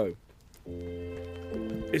 Here we go.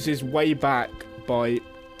 This is Way Back by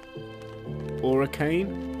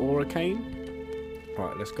Hurricane.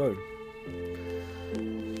 Right, let's go.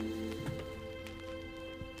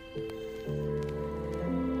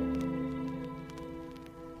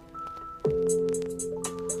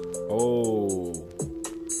 Oh.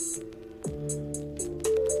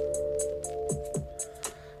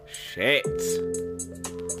 Shit.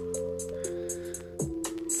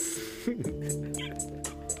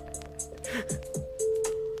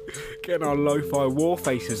 Getting our lo-fi war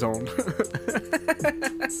faces on.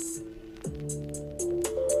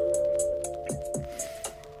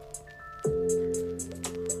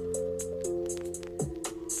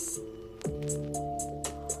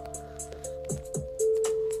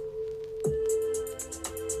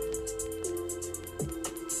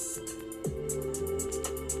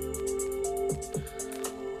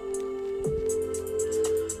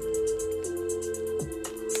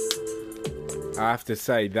 I have to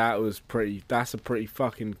say that's a pretty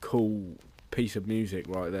fucking cool piece of music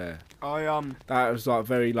right there. That was like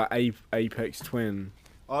very like Aphex Twin.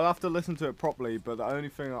 I'll have to listen to it properly, but the only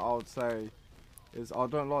thing that I would say is I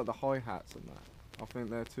don't like the hi-hats in that. I think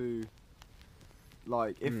they're too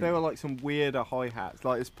like if there were like some weirder hi-hats,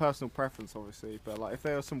 like it's personal preference obviously, but like if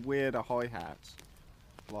there were some weirder hi-hats,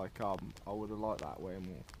 like I would have liked that way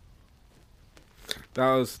more.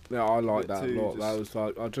 I like Bit that a too lot. That was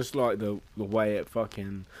like I just like the way it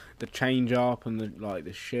fucking the change up and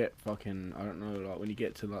the shit fucking I don't know like when you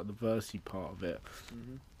get to like the versey part of it,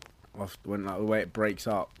 when like the way it breaks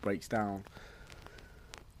down.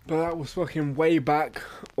 But that was fucking way back.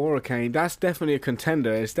 Hurricane. That's definitely a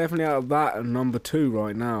contender. It's definitely out of that and number 2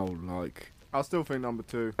 right now. Like I still think number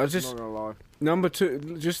 2. I just I'm not gonna lie. number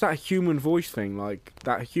 2, just that human voice thing, like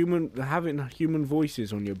that having human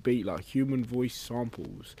voices on your beat, like human voice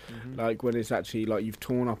samples, like when it's actually like you've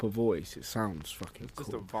torn up a voice, it sounds fucking It's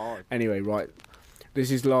cool. just a vibe. Anyway, right,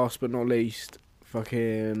 this is last but not least,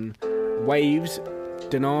 fucking Waves,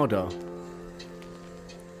 Denada.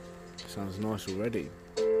 Sounds nice already.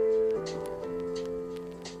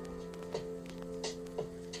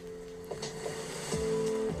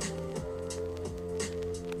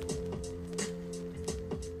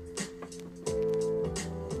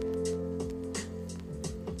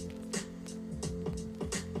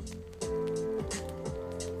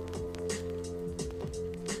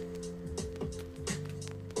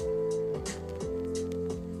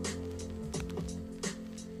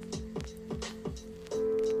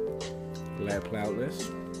 Let it play out this.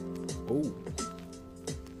 Oh.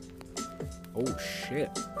 Oh shit.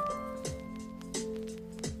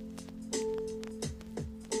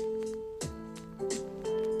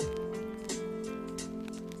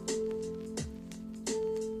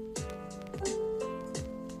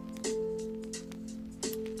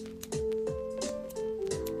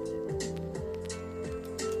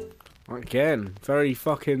 Again, very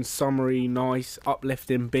fucking summery, nice,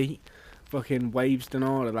 uplifting beat. Fucking Waves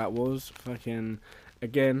Denada that was. Fucking,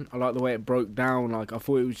 again, I like the way it broke down. Like I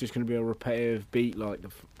thought it was just gonna be a repetitive beat, like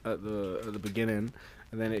at the beginning,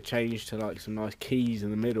 and then it changed to like some nice keys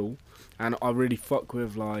in the middle. And I really fuck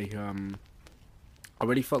with like I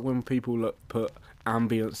really fuck when people put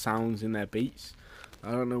ambient sounds in their beats.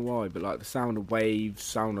 I don't know why, but like the sound of waves,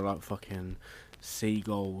 sound of like fucking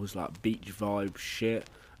seagulls, like beach vibe shit.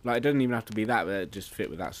 Like, it doesn't even have to be that, but it just fit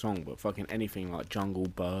with that song. But fucking anything like jungle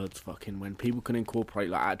birds, fucking when people can incorporate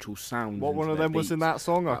like actual sounds. What one of them was in that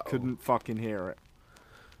song? I Oh. couldn't fucking hear it.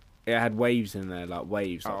 It had waves in there, like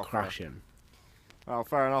waves, like Oh, crashing. Oh,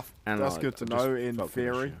 fair enough. And That's like, good to I know just in fuck with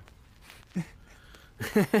theory.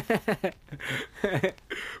 that shit.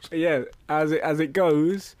 Yeah, as it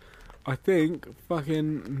goes, I think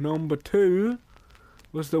fucking number 2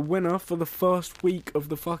 was the winner for the first week of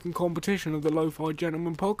the fucking competition of the Lo-Fi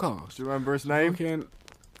Gentleman podcast. Do you remember his name? Fucking,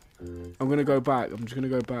 I'm gonna go back. I'm just gonna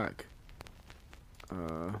go back.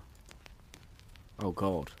 Oh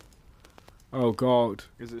god. Oh god.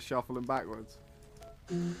 Is it shuffling backwards?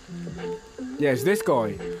 Yeah, it's this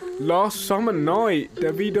guy. Last summer night,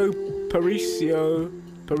 Davido Perico,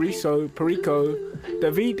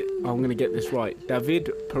 David. I'm gonna get this right.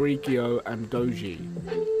 David Perico and Doji,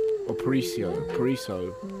 or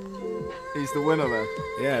Periso. He's the winner then.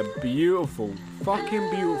 Yeah, beautiful, fucking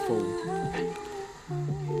beautiful.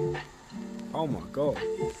 Oh my god.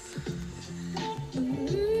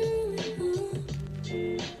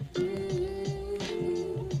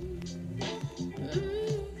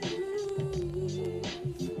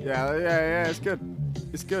 Yeah, it's good.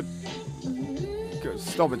 It's good. Good.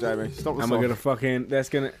 Stop it, Jamie. Stop the And song. we're gonna fucking. That's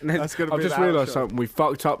gonna I've be just the realised outro. something. We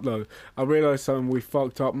fucked up though. I realised something. We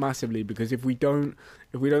fucked up massively because if we don't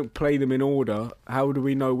play them in order, how do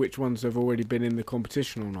we know which ones have already been in the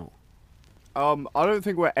competition or not? I don't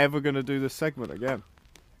think we're ever gonna do this segment again,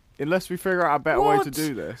 unless we figure out a better way to What?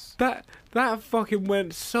 do this. That fucking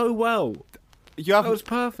went so well. You have That was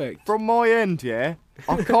perfect. from my end, yeah.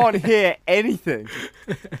 I can't hear anything.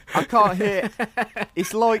 I can't hear.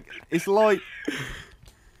 It's like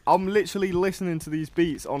I'm literally listening to these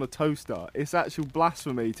beats on a toaster. It's actual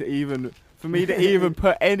blasphemy for me to even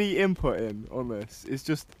put any input in on this.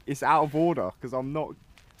 It's out of order because I'm not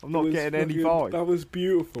It was getting any fucking- vibe. That was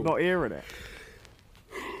beautiful. Not hearing it.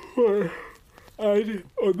 And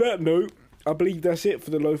on that note, I believe that's it for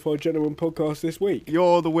the Lo-Fi Gentleman podcast this week.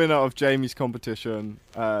 You're the winner of Jamie's competition.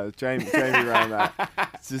 Jamie ran that.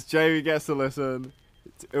 It's just Jamie gets to listen.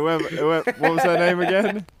 Whoever, what was her name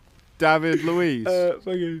again? David Louise.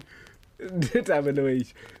 Fucking David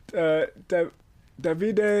Luiz. Davide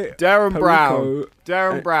Darren Brown. Perico.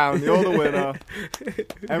 Darren Brown, you're the winner.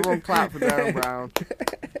 Everyone clap for Darren Brown.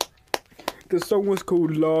 The song was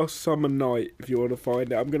called Last Summer Night, if you want to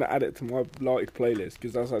find it. I'm going to add it to my liked playlist,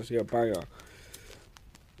 because that's actually a banger.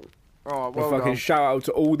 Oh, But well fucking done. shout out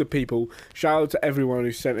to all the people. Shout out to everyone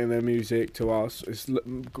who sent in their music to us. It's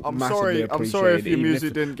I'm massively sorry. I'm appreciated. sorry if your even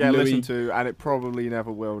music didn't get Louis- listened to, and it probably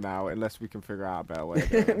never will now, unless we can figure out a better way of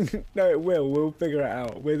doing it. No, it will. We'll figure it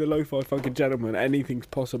out. We're the Lo-Fi fucking gentlemen. Anything's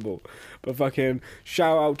possible. But fucking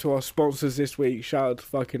shout out to our sponsors this week. Shout out to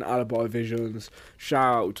fucking Alibi Visions.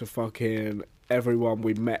 Shout out to fucking everyone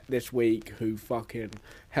we met this week who fucking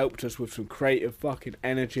helped us with some creative fucking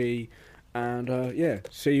energy. And yeah,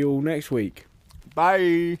 see you all next week.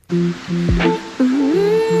 Bye.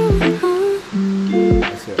 Ooh.